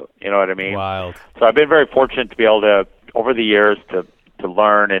wanted to. You know what I mean? Wild. So I've been very fortunate to be able to, over the years, to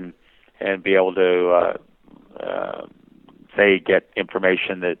learn and be able to, get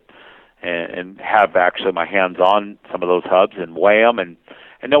information that, and have actually my hands on some of those hubs and weigh them and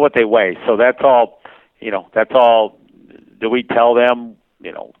know what they weigh. So that's all, do we tell them,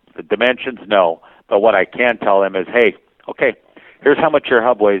 the dimensions? No. But what I can tell them is, hey, okay, here's how much your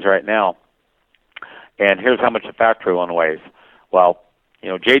hub weighs right now, and here's how much the factory one weighs. Well,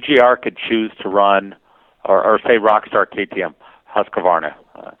 JGR could choose to run, or say Rockstar KTM, Husqvarna,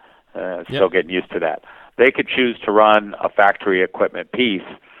 still getting used to that. They could choose to run a factory equipment piece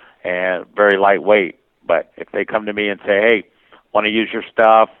and very lightweight. But if they come to me and say, hey, want to use your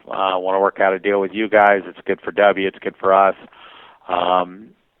stuff, want to work out a deal with you guys. It's good for W. It's good for us.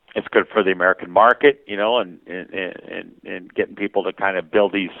 It's good for the American market, you know, and getting people to kind of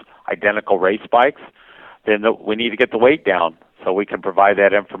build these identical race bikes. Then we need to get the weight down so we can provide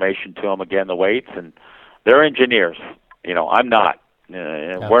that information to them, again, the weights. And they're engineers. You know, I'm not.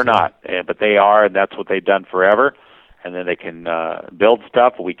 We're not. But they are, and that's what they've done forever. And then they can build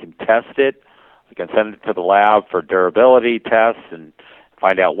stuff. We can test it. We can send it to the lab for durability tests and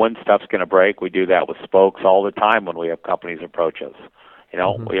find out when stuff's going to break. We do that with spokes all the time when we have companies approach us. You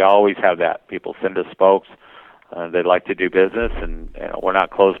know, we always have that. People send us spokes. They'd like to do business, and we're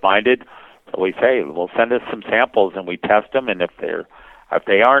not closed-minded. So we say, well, send us some samples, and we test them. And if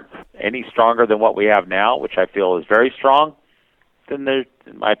they aren't any stronger than what we have now, which I feel is very strong, then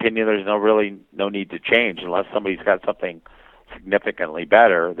in my opinion, there's no need to change unless somebody's got something significantly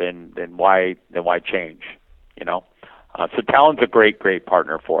better. Then why change? You know. So Talon's a great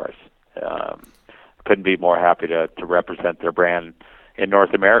partner for us. Couldn't be more happy to represent their brand in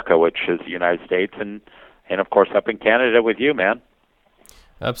North America, which is the United States, and of course up in Canada with you, man.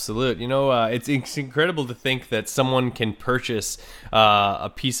 Absolute. You know, it's incredible to think that someone can purchase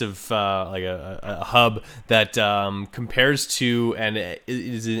a piece of like a hub that compares to and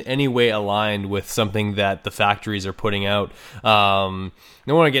is in any way aligned with something that the factories are putting out. I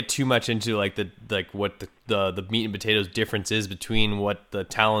don't want to get too much into what the meat and potatoes difference is between what the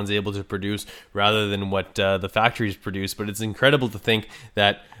Talon's able to produce rather than what the factories produce. But it's incredible to think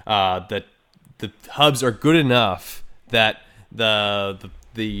that that the hubs are good enough that the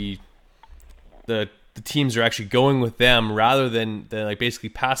teams are actually going with them rather than like basically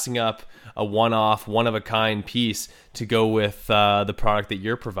passing up a one-off, one-of-a-kind piece to go with the product that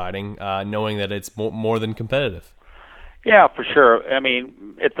you're providing, knowing that it's more than competitive. Yeah, for sure. I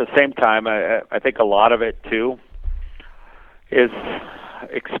mean, at the same time, I think a lot of it too is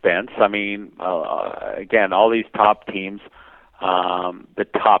expense. I mean, again, all these top teams, the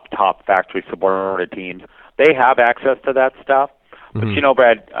top factory subordinate teams, they have access to that stuff. But you know,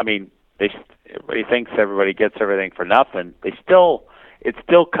 Brad, I mean, everybody thinks everybody gets everything for nothing. It still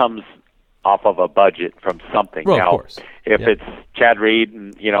comes off of a budget from something. Well, now, of course. If it's Chad Reed,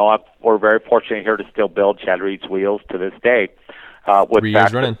 and you know, we're very fortunate here to still build Chad Reed's wheels to this day with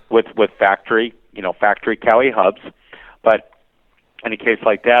factory Cowie hubs. But in a case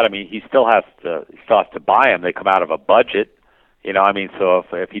like that, I mean, he still has to buy them. They come out of a budget. You know, I mean, so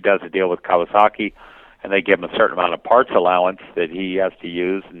if he does a deal with Kawasaki, and they give him a certain amount of parts allowance that he has to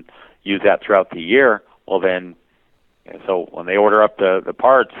use and use that throughout the year, well then, so when they order up the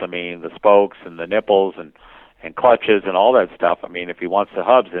parts, I mean, the spokes and the nipples and clutches and all that stuff, I mean, if he wants the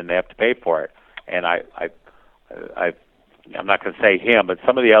hubs, then they have to pay for it. And I'm not going to say him, but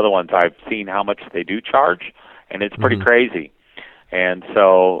some of the other ones I've seen how much they do charge, and it's pretty crazy. And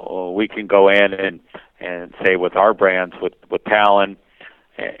so we can go in and say with our brands, with Talon,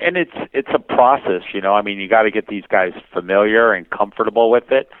 and it's a process, you know. I mean, you got to get these guys familiar and comfortable with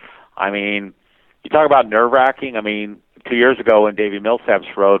it. I mean, you talk about nerve-wracking. I mean, 2 years ago when Davey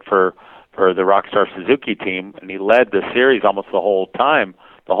Millsaps rode for the Rockstar Suzuki team, and he led the series almost the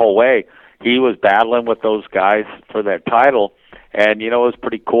whole way, he was battling with those guys for that title. And, you know, it was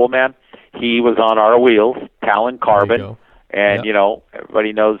pretty cool, man. He was on our wheels, Talon Carbon, and, you know,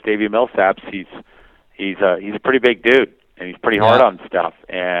 everybody knows Davey Millsaps. He's a pretty big dude. And he's pretty hard on stuff.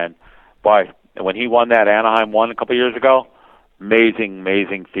 And, boy, when he won that Anaheim 1 a couple of years ago,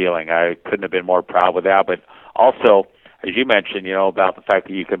 amazing feeling. I couldn't have been more proud with that. But also, as you mentioned, you know, about the fact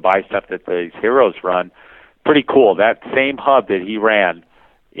that you can buy stuff that these heroes run, pretty cool. That same hub that he ran,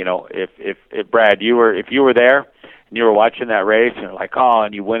 you know, if Brad, if you were there and you were watching that race and you're like, oh,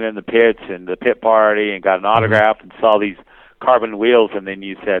 and you went in the pits and the pit party and got an autograph and saw these carbon wheels, and then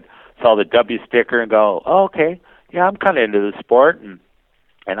you saw the W sticker and go, oh, okay. Yeah, I'm kind of into the sport, and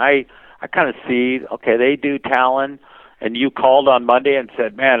I kind of see, okay, they do Talon, and you called on Monday and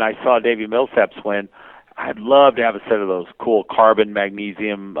said, man, I saw Davey Millsaps win. I'd love to have a set of those cool carbon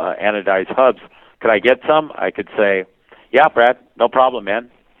magnesium anodized hubs. Could I get some? I could say, yeah, Brad, no problem, man.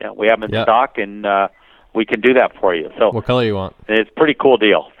 Yeah, we have them in stock, and we can do that for you. So what color you want? It's a pretty cool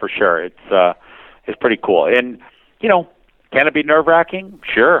deal, for sure. It's pretty cool. And, you know, can it be nerve-wracking?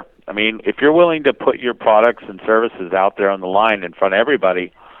 Sure. I mean, if you're willing to put your products and services out there on the line in front of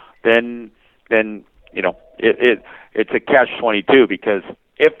everybody, then you know, it's a catch-22, because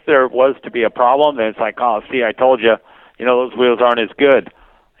if there was to be a problem, then it's like, oh, see, I told you, you know, those wheels aren't as good.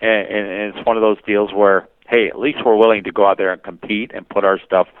 And it's one of those deals where, hey, at least we're willing to go out there and compete and put our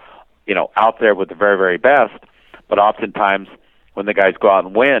stuff, you know, out there with the very, very best. But oftentimes when the guys go out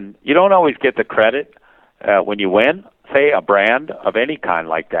and win, you don't always get the credit when you win. say, a brand of any kind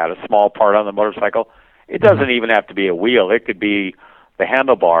like that, a small part on the motorcycle, it doesn't even have to be a wheel. It could be the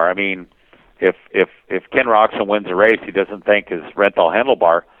handlebar. I mean, if Ken Roczen wins a race, he doesn't thank his rental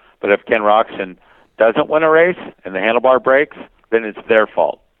handlebar. But if Ken Roczen doesn't win a race and the handlebar breaks, then it's their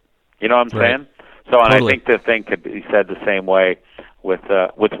fault. You know what I'm saying? So, and Totally. I think the thing could be said the same way with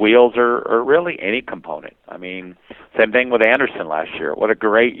wheels or really any component. I mean, same thing with Anderson last year. What a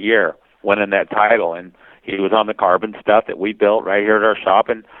great year winning that title, and he was on the carbon stuff that we built right here at our shop,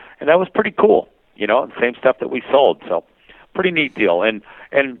 and that was pretty cool. You know, and same stuff that we sold. So, pretty neat deal. And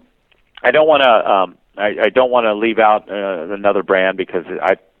I don't want to I don't want to leave out another brand because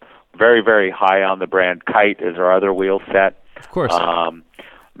I very, very high on the brand. Kite is our other wheel set. Of course.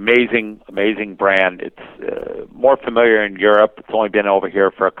 Amazing brand. It's more familiar in Europe. It's only been over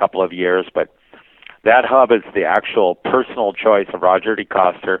here for a couple of years, but that hub is the actual personal choice of Roger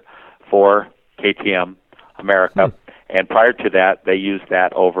DeCoster for KTM America. And prior to that, they used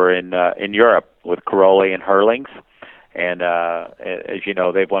that over in Europe with Caroli and Hurlings. And as you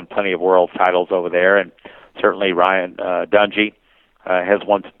know, they've won plenty of world titles over there, and certainly Ryan Dungey has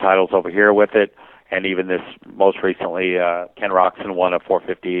won some titles over here with it. And even this most recently, Ken Roczen won a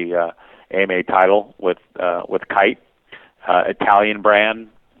 450 AMA title with Kite. Italian brand,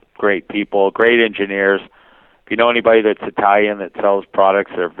 great people, great engineers. If you know anybody that's Italian that sells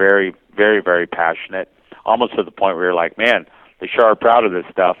products, they're very, very, very passionate, almost to the point where you're like, man, they sure are proud of this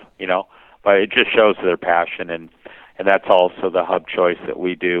stuff, you know. But it just shows their passion, and that's also the hub choice that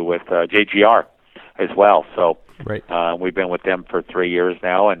we do with JGR as well. So we've been with them for 3 years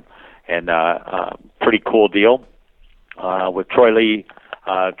now, and pretty cool deal with Troy Lee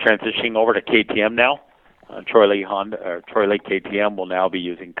transitioning over to KTM now. Troy Lee KTM will now be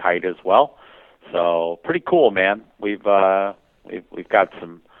using Kite as well. So pretty cool, man. We've got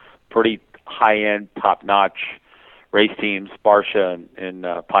some pretty high-end, top-notch race teams, Barsha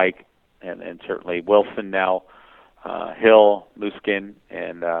and Pike, and certainly Wilson now, Hill, Muskin,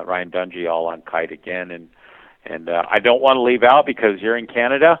 and Ryan Dungey all on Kite again. And I don't want to leave out, because you're in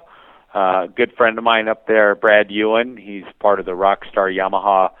Canada. A good friend of mine up there, Brad Ewan, he's part of the Rockstar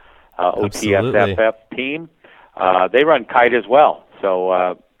Yamaha OTSFF team. They run Kite as well,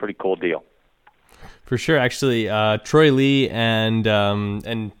 so pretty cool deal. For sure, actually, Troy Lee and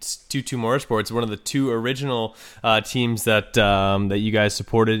Tutu Motorsports, one of the two original teams that you guys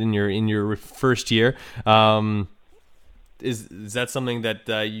supported in your first year. Is that something that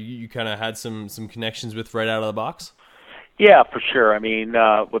you kind of had some connections with right out of the box? Yeah, for sure. I mean,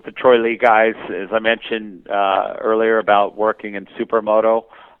 with the Troy Lee guys, as I mentioned earlier about working in Supermoto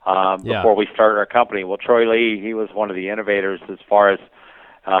before we started our company. Well, Troy Lee, he was one of the innovators as far as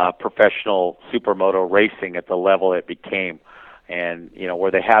professional Supermoto racing at the level it became. And, you know,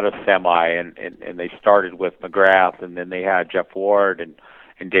 where they had a semi and they started with McGrath, and then they had Jeff Ward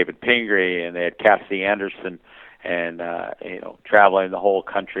and David Pingree, and they had Cassidy Anderson, and, you know, traveling the whole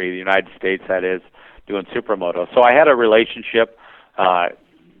country, the United States, that is, doing Supermoto. So I had a relationship. I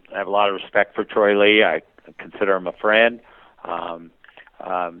have a lot of respect for Troy Lee. I consider him a friend. And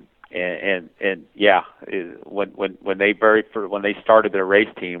yeah, when they started their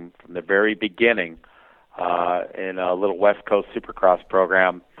race team from the very beginning in a little West Coast Supercross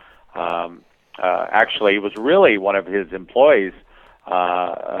program, actually it was really one of his employees,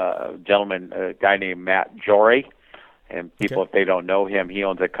 a guy named Matt Jory, and people, if they don't know him, he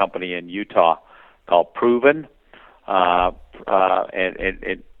owns a company in Utah called Proven, and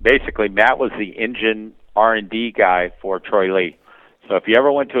basically Matt was the engine R&D guy for Troy Lee. So if you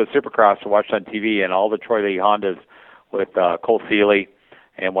ever went to a Supercross or watched on TV, and all the Troy Lee Hondas with Cole Seeley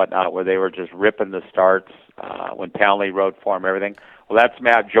and whatnot, where they were just ripping the starts when Townley rode for him, everything, well, that's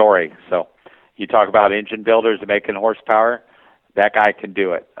Matt Jory. So you talk about engine builders and making horsepower, that guy can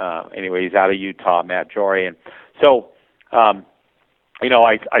do it. Anyway, he's out of Utah, Matt Jory. And so, you know,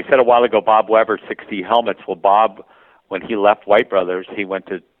 I said a while ago, Bob Weber, 60 helmets. Well, Bob, when he left White Brothers, he went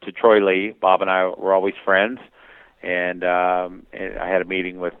to Troy Lee. Bob and I were always friends. And I had a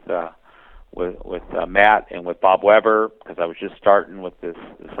meeting with Matt and with Bob Weber, because I was just starting with this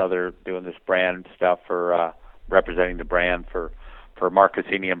other, doing this brand stuff for representing the brand for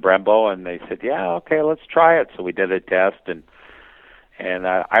Marcassini and Brembo, and they said, yeah, okay, let's try it. So we did a test, and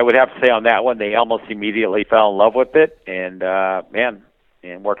I would have to say on that one, they almost immediately fell in love with it, and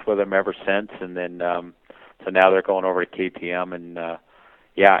and worked with them ever since. And then so now they're going over to KTM, and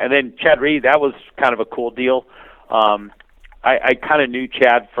and then Chad Reed, that was kind of a cool deal. I kind of knew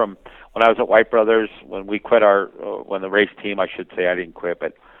Chad from when I was at White Brothers, when we quit when the race team, I should say, I didn't quit,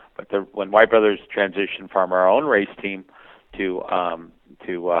 but when White Brothers transitioned from our own race team to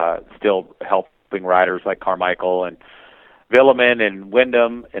still helping riders like Carmichael and Villeman and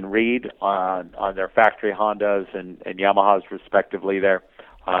Wyndham and Reed on their factory Hondas and Yamahas respectively there.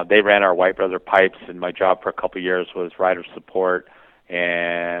 They ran our White Brother pipes, and my job for a couple of years was rider support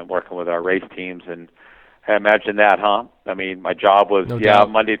and working with our race teams. And imagine that, huh? I mean, my job was,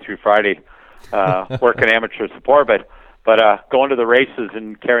 Monday through Friday, working amateur support, but going to the races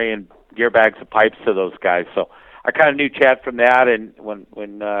and carrying gear bags of pipes to those guys. So I kind of knew Chad from that, and when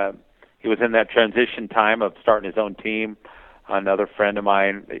he was in that transition time of starting his own team, another friend of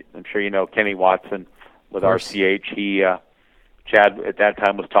mine, I'm sure you know Kenny Watson with RCH, Chad at that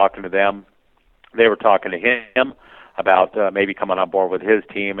time was talking to them. They were talking to him about maybe coming on board with his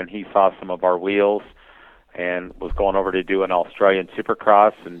team, and he saw some of our wheels and was going over to do an Australian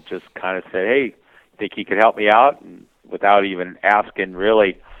Supercross and just kind of said, hey, think he could help me out? And without even asking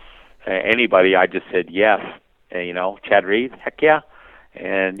really anybody, I just said yes. And, Chad Reed, heck yeah.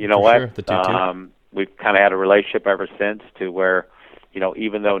 And you know what? Sure. The two. We've kind of had a relationship ever since to where,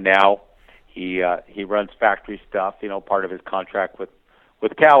 even though now he runs factory stuff, part of his contract with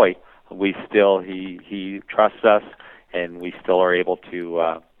Cowie, we still he trusts us, and we still are able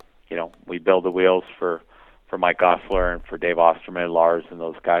to we build the wheels for Mike Gosler and for Dave Osterman and Lars and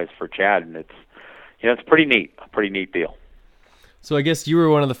those guys for Chad, and it's pretty neat deal. So I guess you were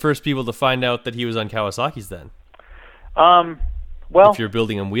one of the first people to find out that he was on Kawasaki's then. Well, if you're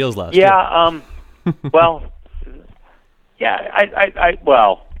building him wheels last year. Well, I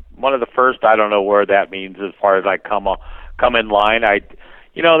one of the first. I don't know where that means as far as I come in line.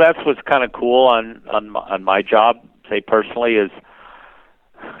 That's what's kind of cool on my job, say personally, is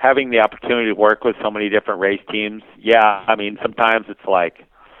having the opportunity to work with so many different race teams. Yeah, I mean, sometimes it's like,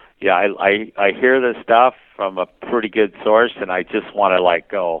 I hear this stuff from a pretty good source, and I just want to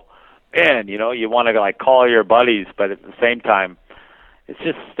go, man, you want to call your buddies, but at the same time, it's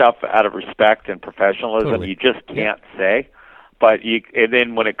just stuff out of respect and professionalism. Totally. You just can't say. But and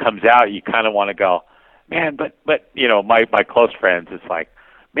then when it comes out, you kind of want to go, man, but my close friends, it's like,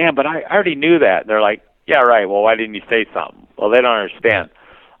 man, but I already knew that. And they're like, yeah, right. Well, why didn't you say something? Well, they don't understand.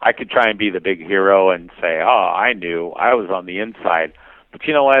 I could try and be the big hero and say, oh, I knew. I was on the inside. But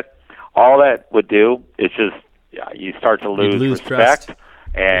you know what? All that would do is just you start to lose respect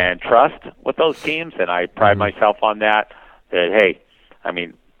and trust with those teams, and I pride myself on that. That hey, I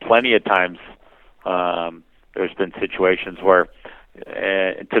mean, plenty of times there's been situations where,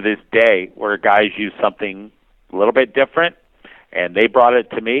 to this day, where guys use something a little bit different, and they brought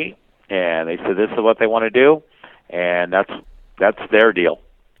it to me, and they said this is what they want to do, and that's their deal,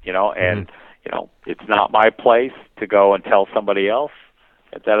 and it's not my place to go and tell somebody else.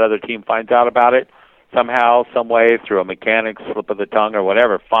 If that other team finds out about it somehow, some way, through a mechanic slip of the tongue or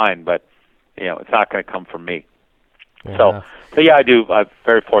whatever, fine. But it's not going to come from me. Yeah. So yeah, I do. I'm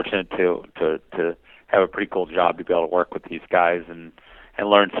very fortunate to have a pretty cool job to be able to work with these guys and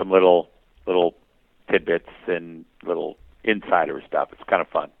learn some little tidbits and little insider stuff. It's kind of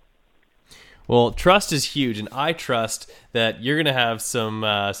fun. Well, trust is huge, and I trust that you're going to have some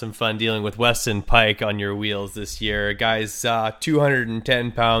fun dealing with Weston Pike on your wheels this year. Guy's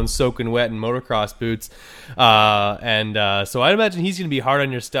 210 pounds, soaking wet in motocross boots, so I imagine he's going to be hard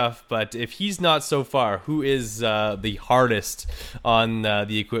on your stuff. But if he's not so far, who is the hardest on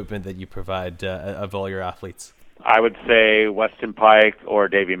the equipment that you provide of all your athletes? I would say Weston Pike or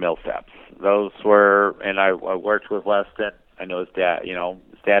Davey Millsaps. Those were, and I worked with Weston. I know his dad.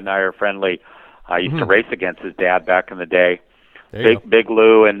 His dad and I are friendly. I used to race against his dad back in the day. Big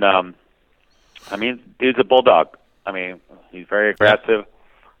Lou, and I mean, dude's a bulldog. I mean, he's very aggressive.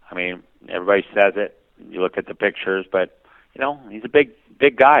 I mean, everybody says it. You look at the pictures, but he's a big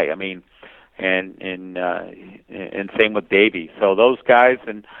guy. I mean, and same with Davey. So those guys,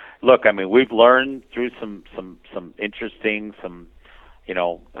 and look, I mean, we've learned through some interesting, some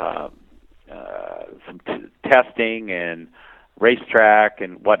testing and racetrack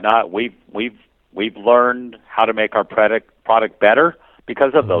and whatnot. We've learned how to make our product better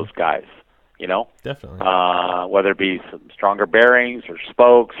because of those guys. Definitely. Whether it be some stronger bearings or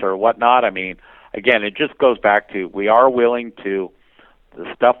spokes or whatnot. I mean, again, it just goes back to we are willing to the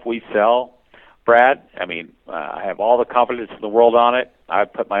stuff we sell. Brad, I mean, I have all the confidence in the world on it. I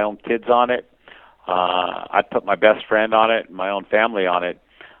put my own kids on it. I put my best friend on it and my own family on it.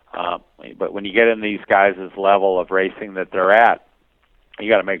 But when you get in these guys' level of racing that they're at, you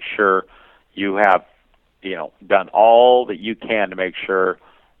got to make sure you have, done all that you can to make sure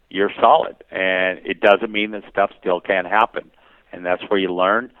you're solid. And it doesn't mean that stuff still can't happen. And that's where you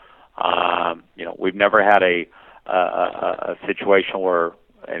learn. We've never had a situation where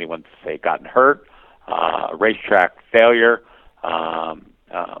anyone's, say, gotten hurt, a racetrack failure, to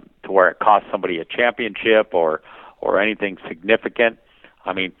where it cost somebody a championship or or anything significant.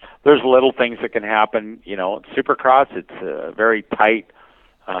 I mean, there's little things that can happen. You know, Supercross, it's very tight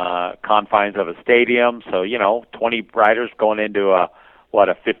confines of a stadium. So, 20 riders going into a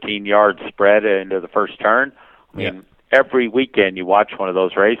 15-yard spread into the first turn. I mean, every weekend you watch one of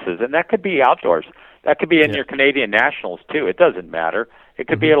those races, and that could be outdoors. That could be in your Canadian Nationals, too. It doesn't matter. It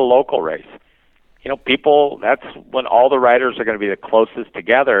could be at a local race. People, that's when all the riders are going to be the closest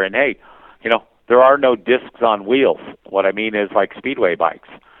together. And, hey, there are no discs on wheels. What I mean is like speedway bikes.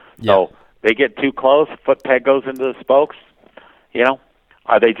 So they get too close, foot peg goes into the spokes.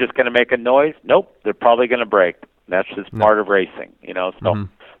 Are they just going to make a noise? Nope. They're probably going to break. That's just part of racing,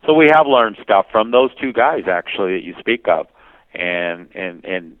 So we have learned stuff from those two guys, actually, that you speak of. And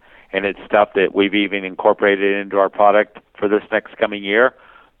it's stuff that we've even incorporated into our product for this next coming year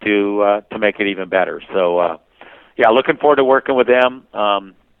to make it even better. So, looking forward to working with them.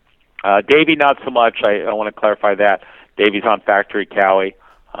 Davey, not so much. I want to clarify that. Davey's on Factory Cowie.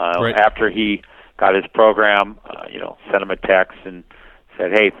 After he got his program, sent him a text and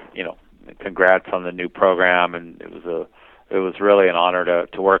said, "Hey, congrats on the new program." And it was really an honor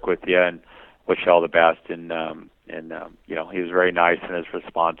to work with you and wish you all the best. And he was very nice in his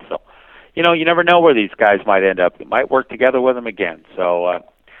response. So, you never know where these guys might end up. You might work together with them again. So,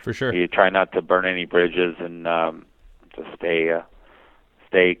 for sure, you try not to burn any bridges and just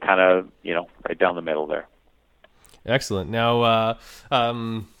stay kind of, right down the middle there. Excellent. Now,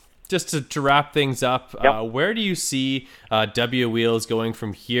 just to wrap things up, where do you see W Wheels going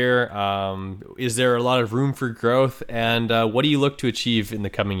from here? Is there a lot of room for growth, and what do you look to achieve in the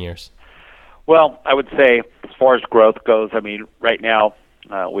coming years? Well, I would say as far as growth goes, I mean, right now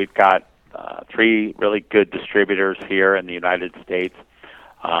we've got 3 really good distributors here in the United States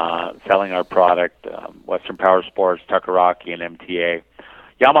selling our product, Western Power Sports, Takaraki, and MTA.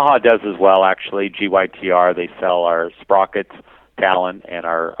 Yamaha does as well, actually. GYTR, they sell our sprockets, Talon, and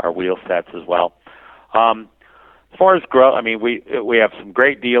our wheel sets as well. As far as growth, I mean, we have some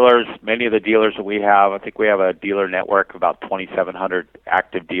great dealers. Many of the dealers that we have, I think we have a dealer network of about 2,700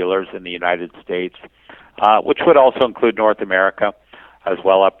 active dealers in the United States, which would also include North America as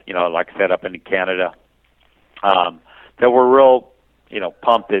well, up, like I said, up into Canada. That we're real,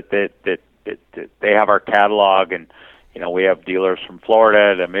 pumped that they have our catalog, and we have dealers from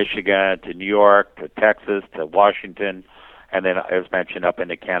Florida to Michigan to New York to Texas to Washington, and then, as mentioned, up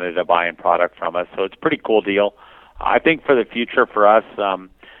into Canada buying product from us. So it's a pretty cool deal. I think for the future for us, and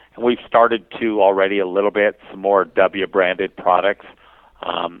we've started to already a little bit, some more W-branded products.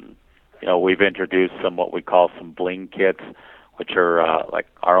 We've introduced some what we call some bling kits, which are like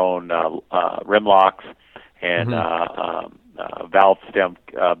our own rim locks and valve stem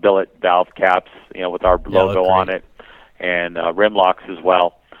billet valve caps, with our logo on it, and rim locks as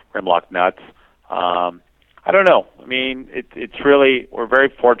well, rim lock nuts. I don't know. I mean, it's really, we're very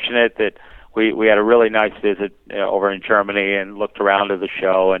fortunate that we had a really nice visit over in Germany and looked around at the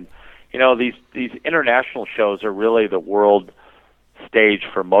show. And, these international shows are really the world stage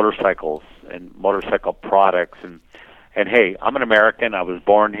for motorcycles and motorcycle products. And hey, I'm an American. I was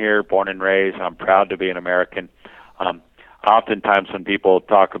born here, born and raised. I'm proud to be an American. Oftentimes when people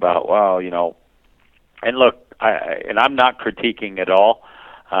talk about, and look, I'm not critiquing at all.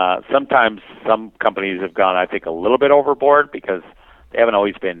 Sometimes some companies have gone, I think, a little bit overboard because they haven't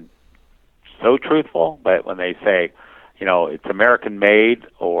always been so truthful. But when they say, it's American made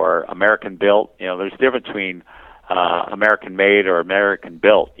or American built, there's a difference between American made or American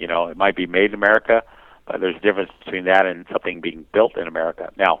built. It might be made in America, but there's a difference between that and something being built in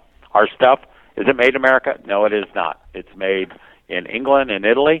America. Now, our stuff, is it made in America? No, it is not. It's made in England and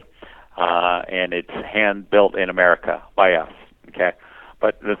Italy, and it's hand built in America by us. Okay.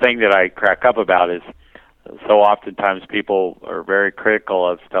 But the thing that I crack up about is so oftentimes people are very critical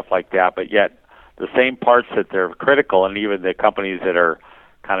of stuff like that, but yet the same parts that they're critical, and even the companies that are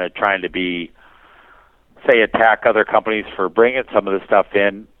kind of trying to attack other companies for bringing some of the stuff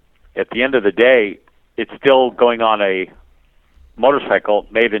in, at the end of the day, it's still going on a motorcycle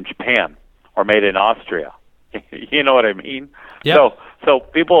made in Japan or made in Austria. You know what I mean? Yep. So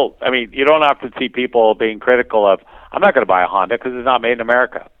people, I mean, you don't often see people being critical of, I'm not going to buy a Honda because it's not made in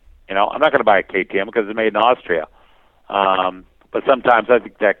America. I'm not going to buy a KTM because it's made in Austria. But sometimes I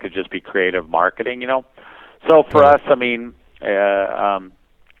think that could just be creative marketing, So for us, I mean, we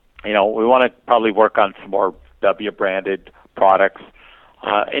want to probably work on some more W-branded products.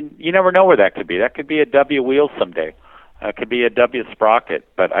 And you never know where that could be. That could be a W wheel someday. It could be a W sprocket.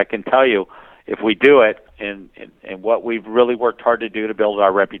 But I can tell you, if we do it, and what we've really worked hard to do to build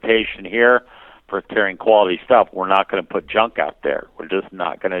our reputation here for carrying quality stuff, we're not going to put junk out there. We're just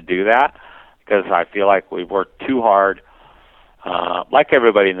not going to do that because I feel like we've worked too hard, like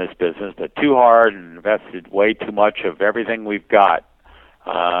everybody in this business, but too hard and invested way too much of everything we've got,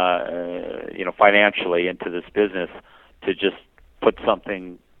 financially into this business to just put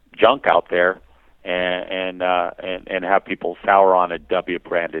something junk out there and have people sour on a W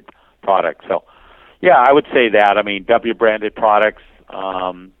branded product. So, yeah, I would say that. I mean, W branded products,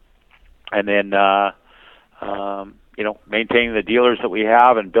 and then maintaining the dealers that we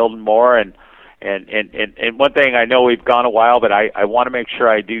have and building more. And one thing, I know we've gone a while, but I want to make sure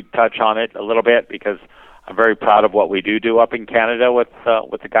I do touch on it a little bit because I'm very proud of what we do up in Canada with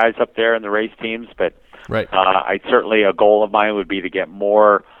the guys up there and the race teams. But right. Certainly a goal of mine would be to get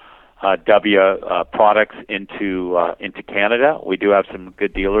more W products into Canada. We do have some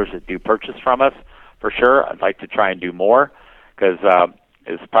good dealers that do purchase from us for sure. I'd like to try and do more because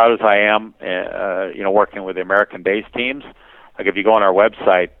as proud as I am, working with the American-based teams, like if you go on our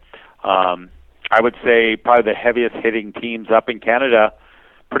website, I would say probably the heaviest hitting teams up in Canada.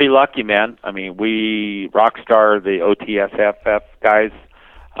 Pretty lucky, man. I mean, we Rockstar, the OTSFF guys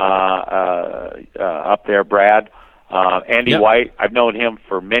up there, Brad, Andy White. I've known him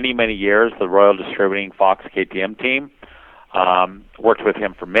for many, many years. The Royal Distributing Fox KTM team. Worked with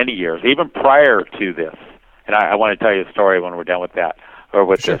him for many years, even prior to this. And I want to tell you a story when we're done with that, or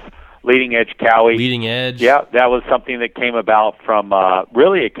with this. Leading Edge Cowie. Leading Edge. Yeah, that was something that came about from,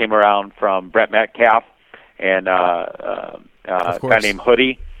 it came around from Brett Metcalf and a guy named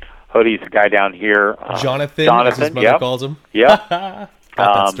Hoodie. Hoodie's a guy down here. Jonathan, as his mother calls him. Yeah.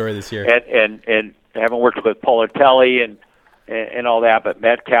 Got that story this year. And having worked with Politelli and all that, but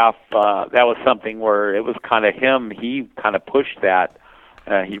Metcalf, that was something where it was kind of him. He kind of pushed that.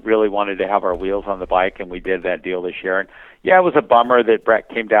 He really wanted to have our wheels on the bike, and we did that deal this year. And yeah, it was a bummer that Brett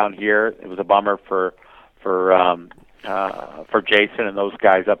came down here. It was a bummer for Jason and those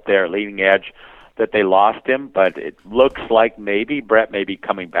guys up there at Leading Edge that they lost him. But it looks like maybe Brett may be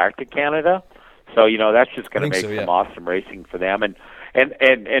coming back to Canada. So that's just going to make some awesome racing for them. And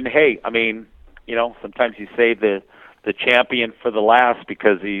hey, I mean, sometimes you save the champion for the last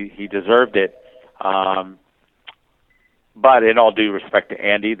because he deserved it. But in all due respect to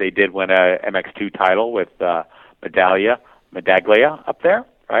Andy, they did win a MX2 title with Medaglia up there,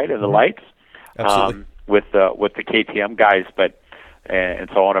 right, in the lights, with the KTM guys. But and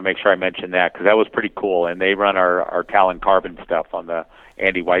so I want to make sure I mention that because that was pretty cool. And they run our Talon Carbon stuff on the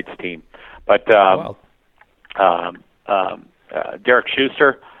Andy White's team. But Derek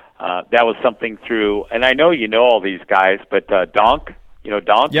Schuster, that was something through. And I know all these guys, but Donk,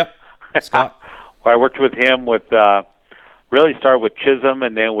 Donk. Yep. Scott. Well, I worked with him with. Really started with Chisholm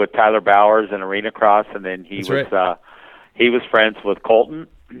and then with Tyler Bowers and Arena Cross, and then he was friends with Colton,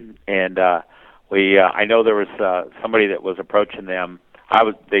 and I know there was somebody that was approaching them.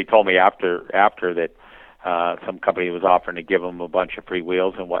 They told me after that some company was offering to give them a bunch of free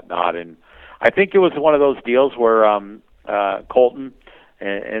wheels and whatnot, and I think it was one of those deals where Colton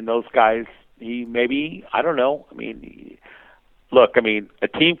and those guys, I don't know. I mean. Look, I mean, a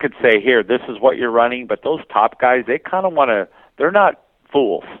team could say, here, this is what you're running, but those top guys, they kind of want to, they're not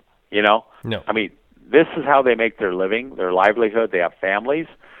fools, No. I mean, this is how they make their living, their livelihood. They have families,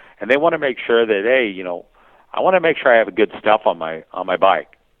 and they want to make sure that, hey, I want to make sure I have good stuff on my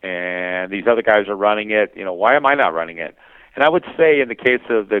bike. And these other guys are running it, why am I not running it? And I would say in the case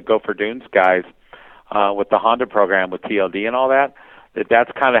of the Gopher Dunes guys, with the Honda program, with TLD and all that,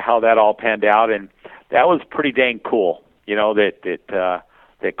 that's kind of how that all panned out, and that was pretty dang cool.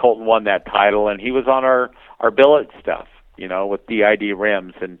 That Colton won that title, and he was on our billet stuff, with DID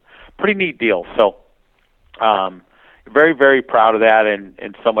rims, and pretty neat deal. So, very, very proud of that,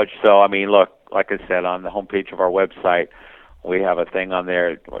 and so much so. I mean, look, like I said, on the homepage of our website, we have a thing on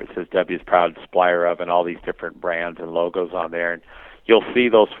there where it says W's proud supplier of, and all these different brands and logos on there, and you'll see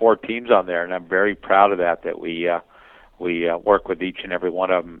those 4 teams on there, and I'm very proud of that we work with each and every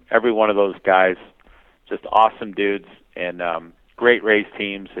one of them. Every one of those guys, just awesome dudes. And great race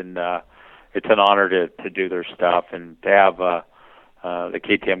teams, and it's an honor to do their stuff, and to have the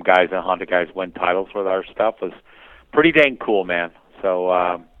KTM guys and Honda guys win titles with our stuff was pretty dang cool, man.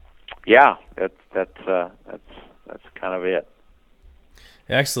 So that's kind of it.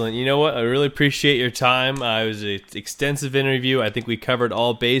 Excellent. You know what? I really appreciate your time. It was an extensive interview. I think we covered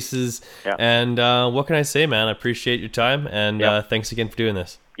all bases. Yeah. And what can I say, man? I appreciate your time, and thanks again for doing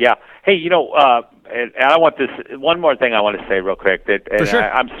this. Yeah. Hey, and I want this one more thing I want to say real quick. For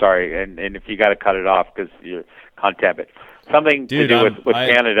sure. I'm sorry, and if you got to cut it off because your content, but something to do with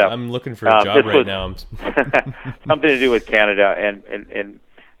Canada. I'm looking for a job right now. Something to do with Canada, and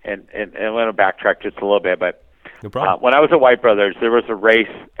I'm going to backtrack just a little bit, but No problem. When I was at White Brothers, there was a race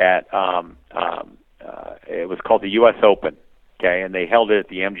at it was called the U.S. Open, okay, and they held it at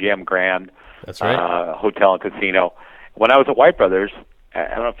the MGM Grand That's right. Hotel and Casino. When I was at White Brothers, I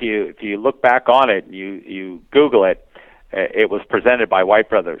don't know if you look back on it and you Google it, it was presented by White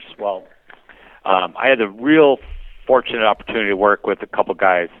Brothers. Well, I had the real fortunate opportunity to work with a couple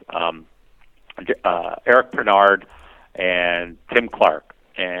guys, Eric Bernard and Tim Clark,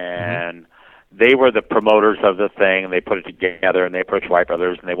 and they were the promoters of the thing, and they put it together, and they approached White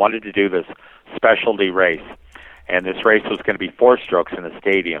Brothers, and they wanted to do this specialty race, and this race was going to be 4 strokes in a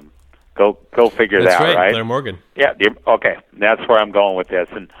stadium. Go figure That's that, right? Blair Morgan. Yeah, okay. That's where I'm going with this,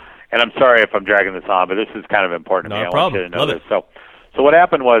 and I'm sorry if I'm dragging this on, but this is kind of important to me. No I problem. want you to know Love this. So what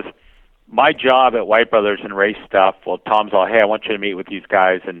happened was, my job at White Brothers and race stuff, well, Tom's all, hey, I want you to meet with these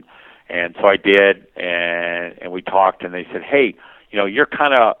guys, and so I did, and we talked, and they said, hey, you're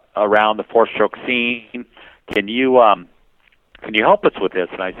kind of around the 4-stroke scene. Can you help us with this?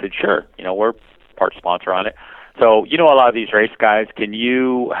 And I said, sure. We're part sponsor on it. So a lot of these race guys. Can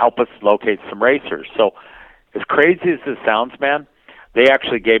you help us locate some racers? So as crazy as this sounds, man, they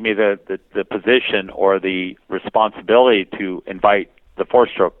actually gave me the position or the responsibility to invite the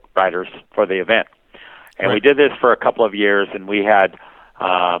 4-stroke riders for the event. And Right. we did this for a couple of years, and we had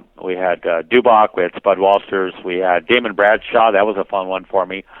Dubach, we had Spud Walsters, we had Damon Bradshaw. That was a fun one for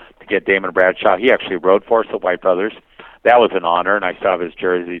me to get Damon Bradshaw. He actually rode for us at White Brothers. That was an honor, and I still have his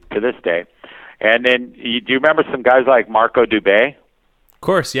jersey to this day. And then, do you remember some guys like Marco Dubé? Of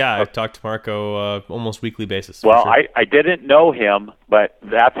course, yeah. I talk to Marco almost weekly basis. Well, for sure. I didn't know him, but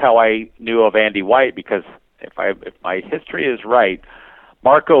that's how I knew of Andy White, because if my history is right,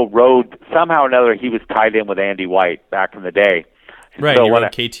 Marco rode, somehow or another, he was tied in with Andy White back in the day. And Right, so you when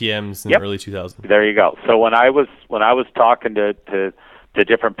rode KTMs in Yep. the early 2000s. There you go. So when I was talking to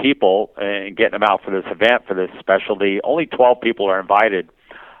different people and getting them out for this event, for this specialty, only 12 people are invited.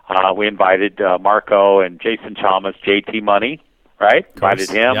 We invited Marco and Jason Chalmers, JT Money, right? Invited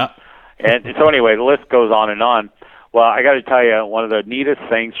him. Yeah. And so anyway, the list goes on and on. Well, I got to tell you, one of the neatest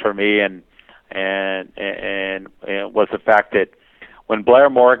things for me and was the fact that when Blair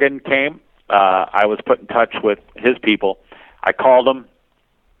Morgan came, I was put in touch with his people. I called him,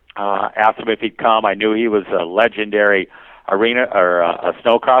 asked him if he'd come. I knew he was a legendary arena or a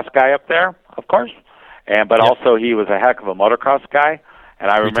snowcross guy up there, of course, but also he was a heck of a motocross guy. And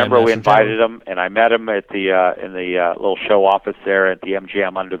I remember we invited him, and I met him at the in the little show office there at the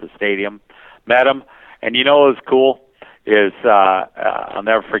MGM under the stadium. Met him, and what was cool is I'll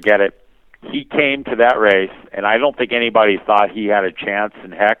never forget it. He came to that race, and I don't think anybody thought he had a chance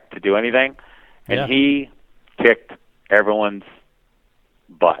in heck to do anything, and he kicked everyone's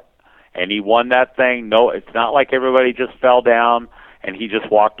butt, and he won that thing. No, it's not like everybody just fell down and he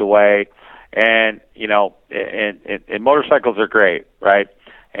just walked away. And and motorcycles are great, right?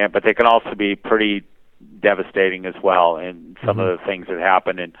 But they can also be pretty devastating as well. And some of the things that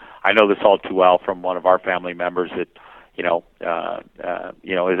happen, and I know this all too well from one of our family members that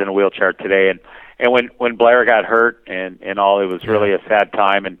is in a wheelchair today. And when Blair got hurt and all, it was really a sad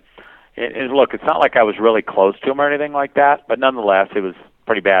time. And look, it's not like I was really close to him or anything like that, but nonetheless, it was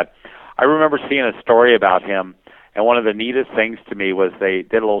pretty bad. I remember seeing a story about him. And one of the neatest things to me was they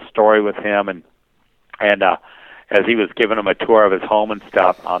did a little story with him, and as he was giving him a tour of his home and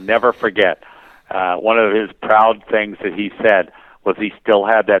stuff, I'll never forget. One of his proud things that he said was he still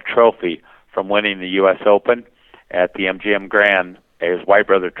had that trophy from winning the U.S. Open at the MGM Grand, his White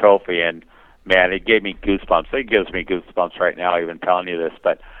Brother trophy, and man, it gave me goosebumps. It gives me goosebumps right now, even telling you this.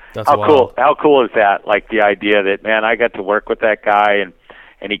 But That's how wild. How cool is that? Like the idea that, man, I got to work with that guy,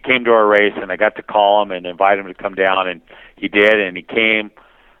 and he came to our race, and I got to call him and invite him to come down, and he did, and he came,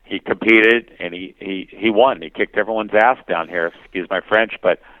 he competed, and he won. He kicked everyone's ass down here, excuse my French,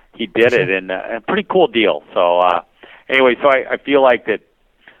 but he did it, and a pretty cool deal. So anyway, so I feel like that,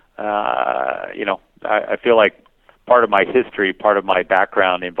 I feel like part of my history, part of my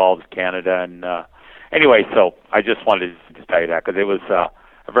background involves Canada, and anyway, so I just wanted to tell you that because it was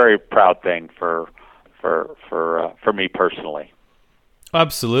a very proud thing for me personally.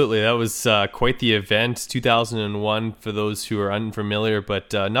 Absolutely. That was quite the event, 2001, for those who are unfamiliar,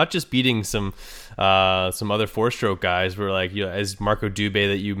 but not just beating some other four-stroke guys, were like, as Marco Dubé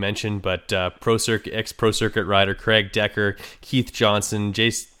that you mentioned, but ex-Pro Circuit rider Craig Decker, Keith Johnson,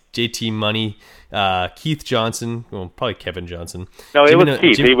 JT Money, Keith Johnson, well, probably Kevin Johnson. No, it was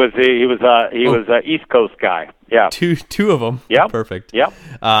Keith. He was an East Coast guy. Yeah, two of them. Yeah, perfect. Yeah,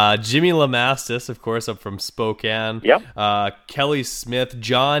 Jimmy Lamastis, of course, up from Spokane. Yep. Kelly Smith,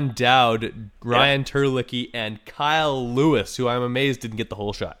 John Dowd, Ryan Terlicki, and Kyle Lewis, who I'm amazed didn't get the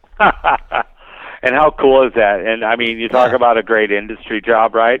whole shot. And how cool is that? And I mean, you talk about a great industry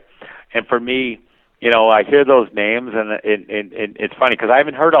job, right? And for me, I hear those names, and it's funny because I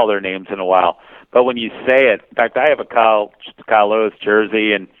haven't heard all their names in a while. But when you say it, in fact, I have a Kyle Lewis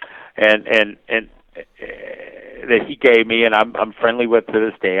jersey, and that he gave me, and I'm friendly with to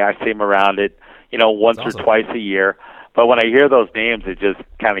this day. I see him around it, once or twice a year. But when I hear those names, it just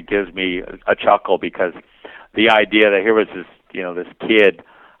kind of gives me a chuckle, because the idea that here was this, this kid.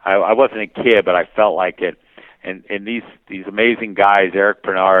 I wasn't a kid, but I felt like it. And these amazing guys, Eric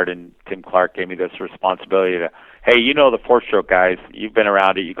Bernard and Tim Clark, gave me this responsibility to, hey, the four-stroke guys, you've been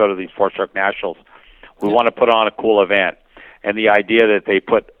around it, you go to these four-stroke nationals. We want to put on a cool event. And the idea that they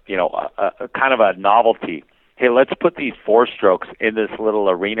put, a kind of a novelty. Hey, let's put these four-strokes in this little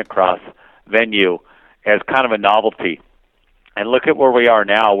arena cross venue as kind of a novelty. And look at where we are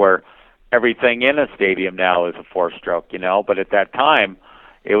now, where everything in a stadium now is a four-stroke, But at that time,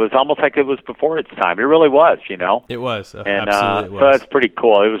 it was almost like it was before its time. It really was, It was. And absolutely it was. So that's pretty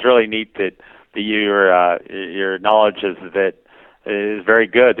cool. It was really neat that your knowledge is very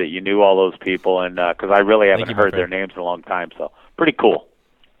good, that you knew all those people, and because I really haven't heard their names in a long time. So pretty cool.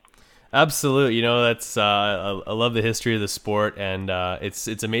 Absolutely, that's I love the history of the sport, and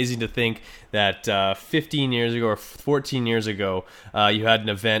it's amazing to think that 15 years ago or 14 years ago, you had an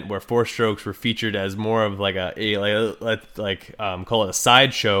event where four strokes were featured as more of like call it a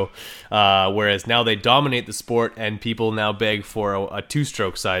sideshow, whereas now they dominate the sport, and people now beg for a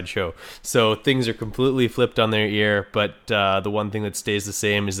two-stroke sideshow. So things are completely flipped on their ear, but the one thing that stays the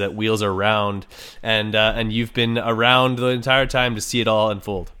same is that wheels are round, and you've been around the entire time to see it all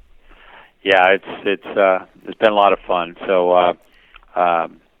unfold. Yeah, it's been a lot of fun. So I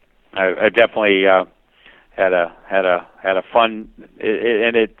definitely had a fun,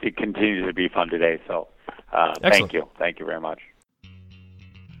 and it continues to be fun today. So thank you very much.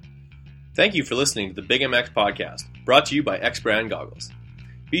 Thank you for listening to the Big MX podcast, brought to you by X Brand Goggles.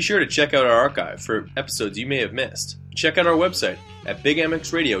 Be sure to check out our archive for episodes you may have missed. Check out our website at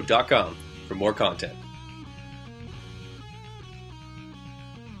bigmxradio.com for more content.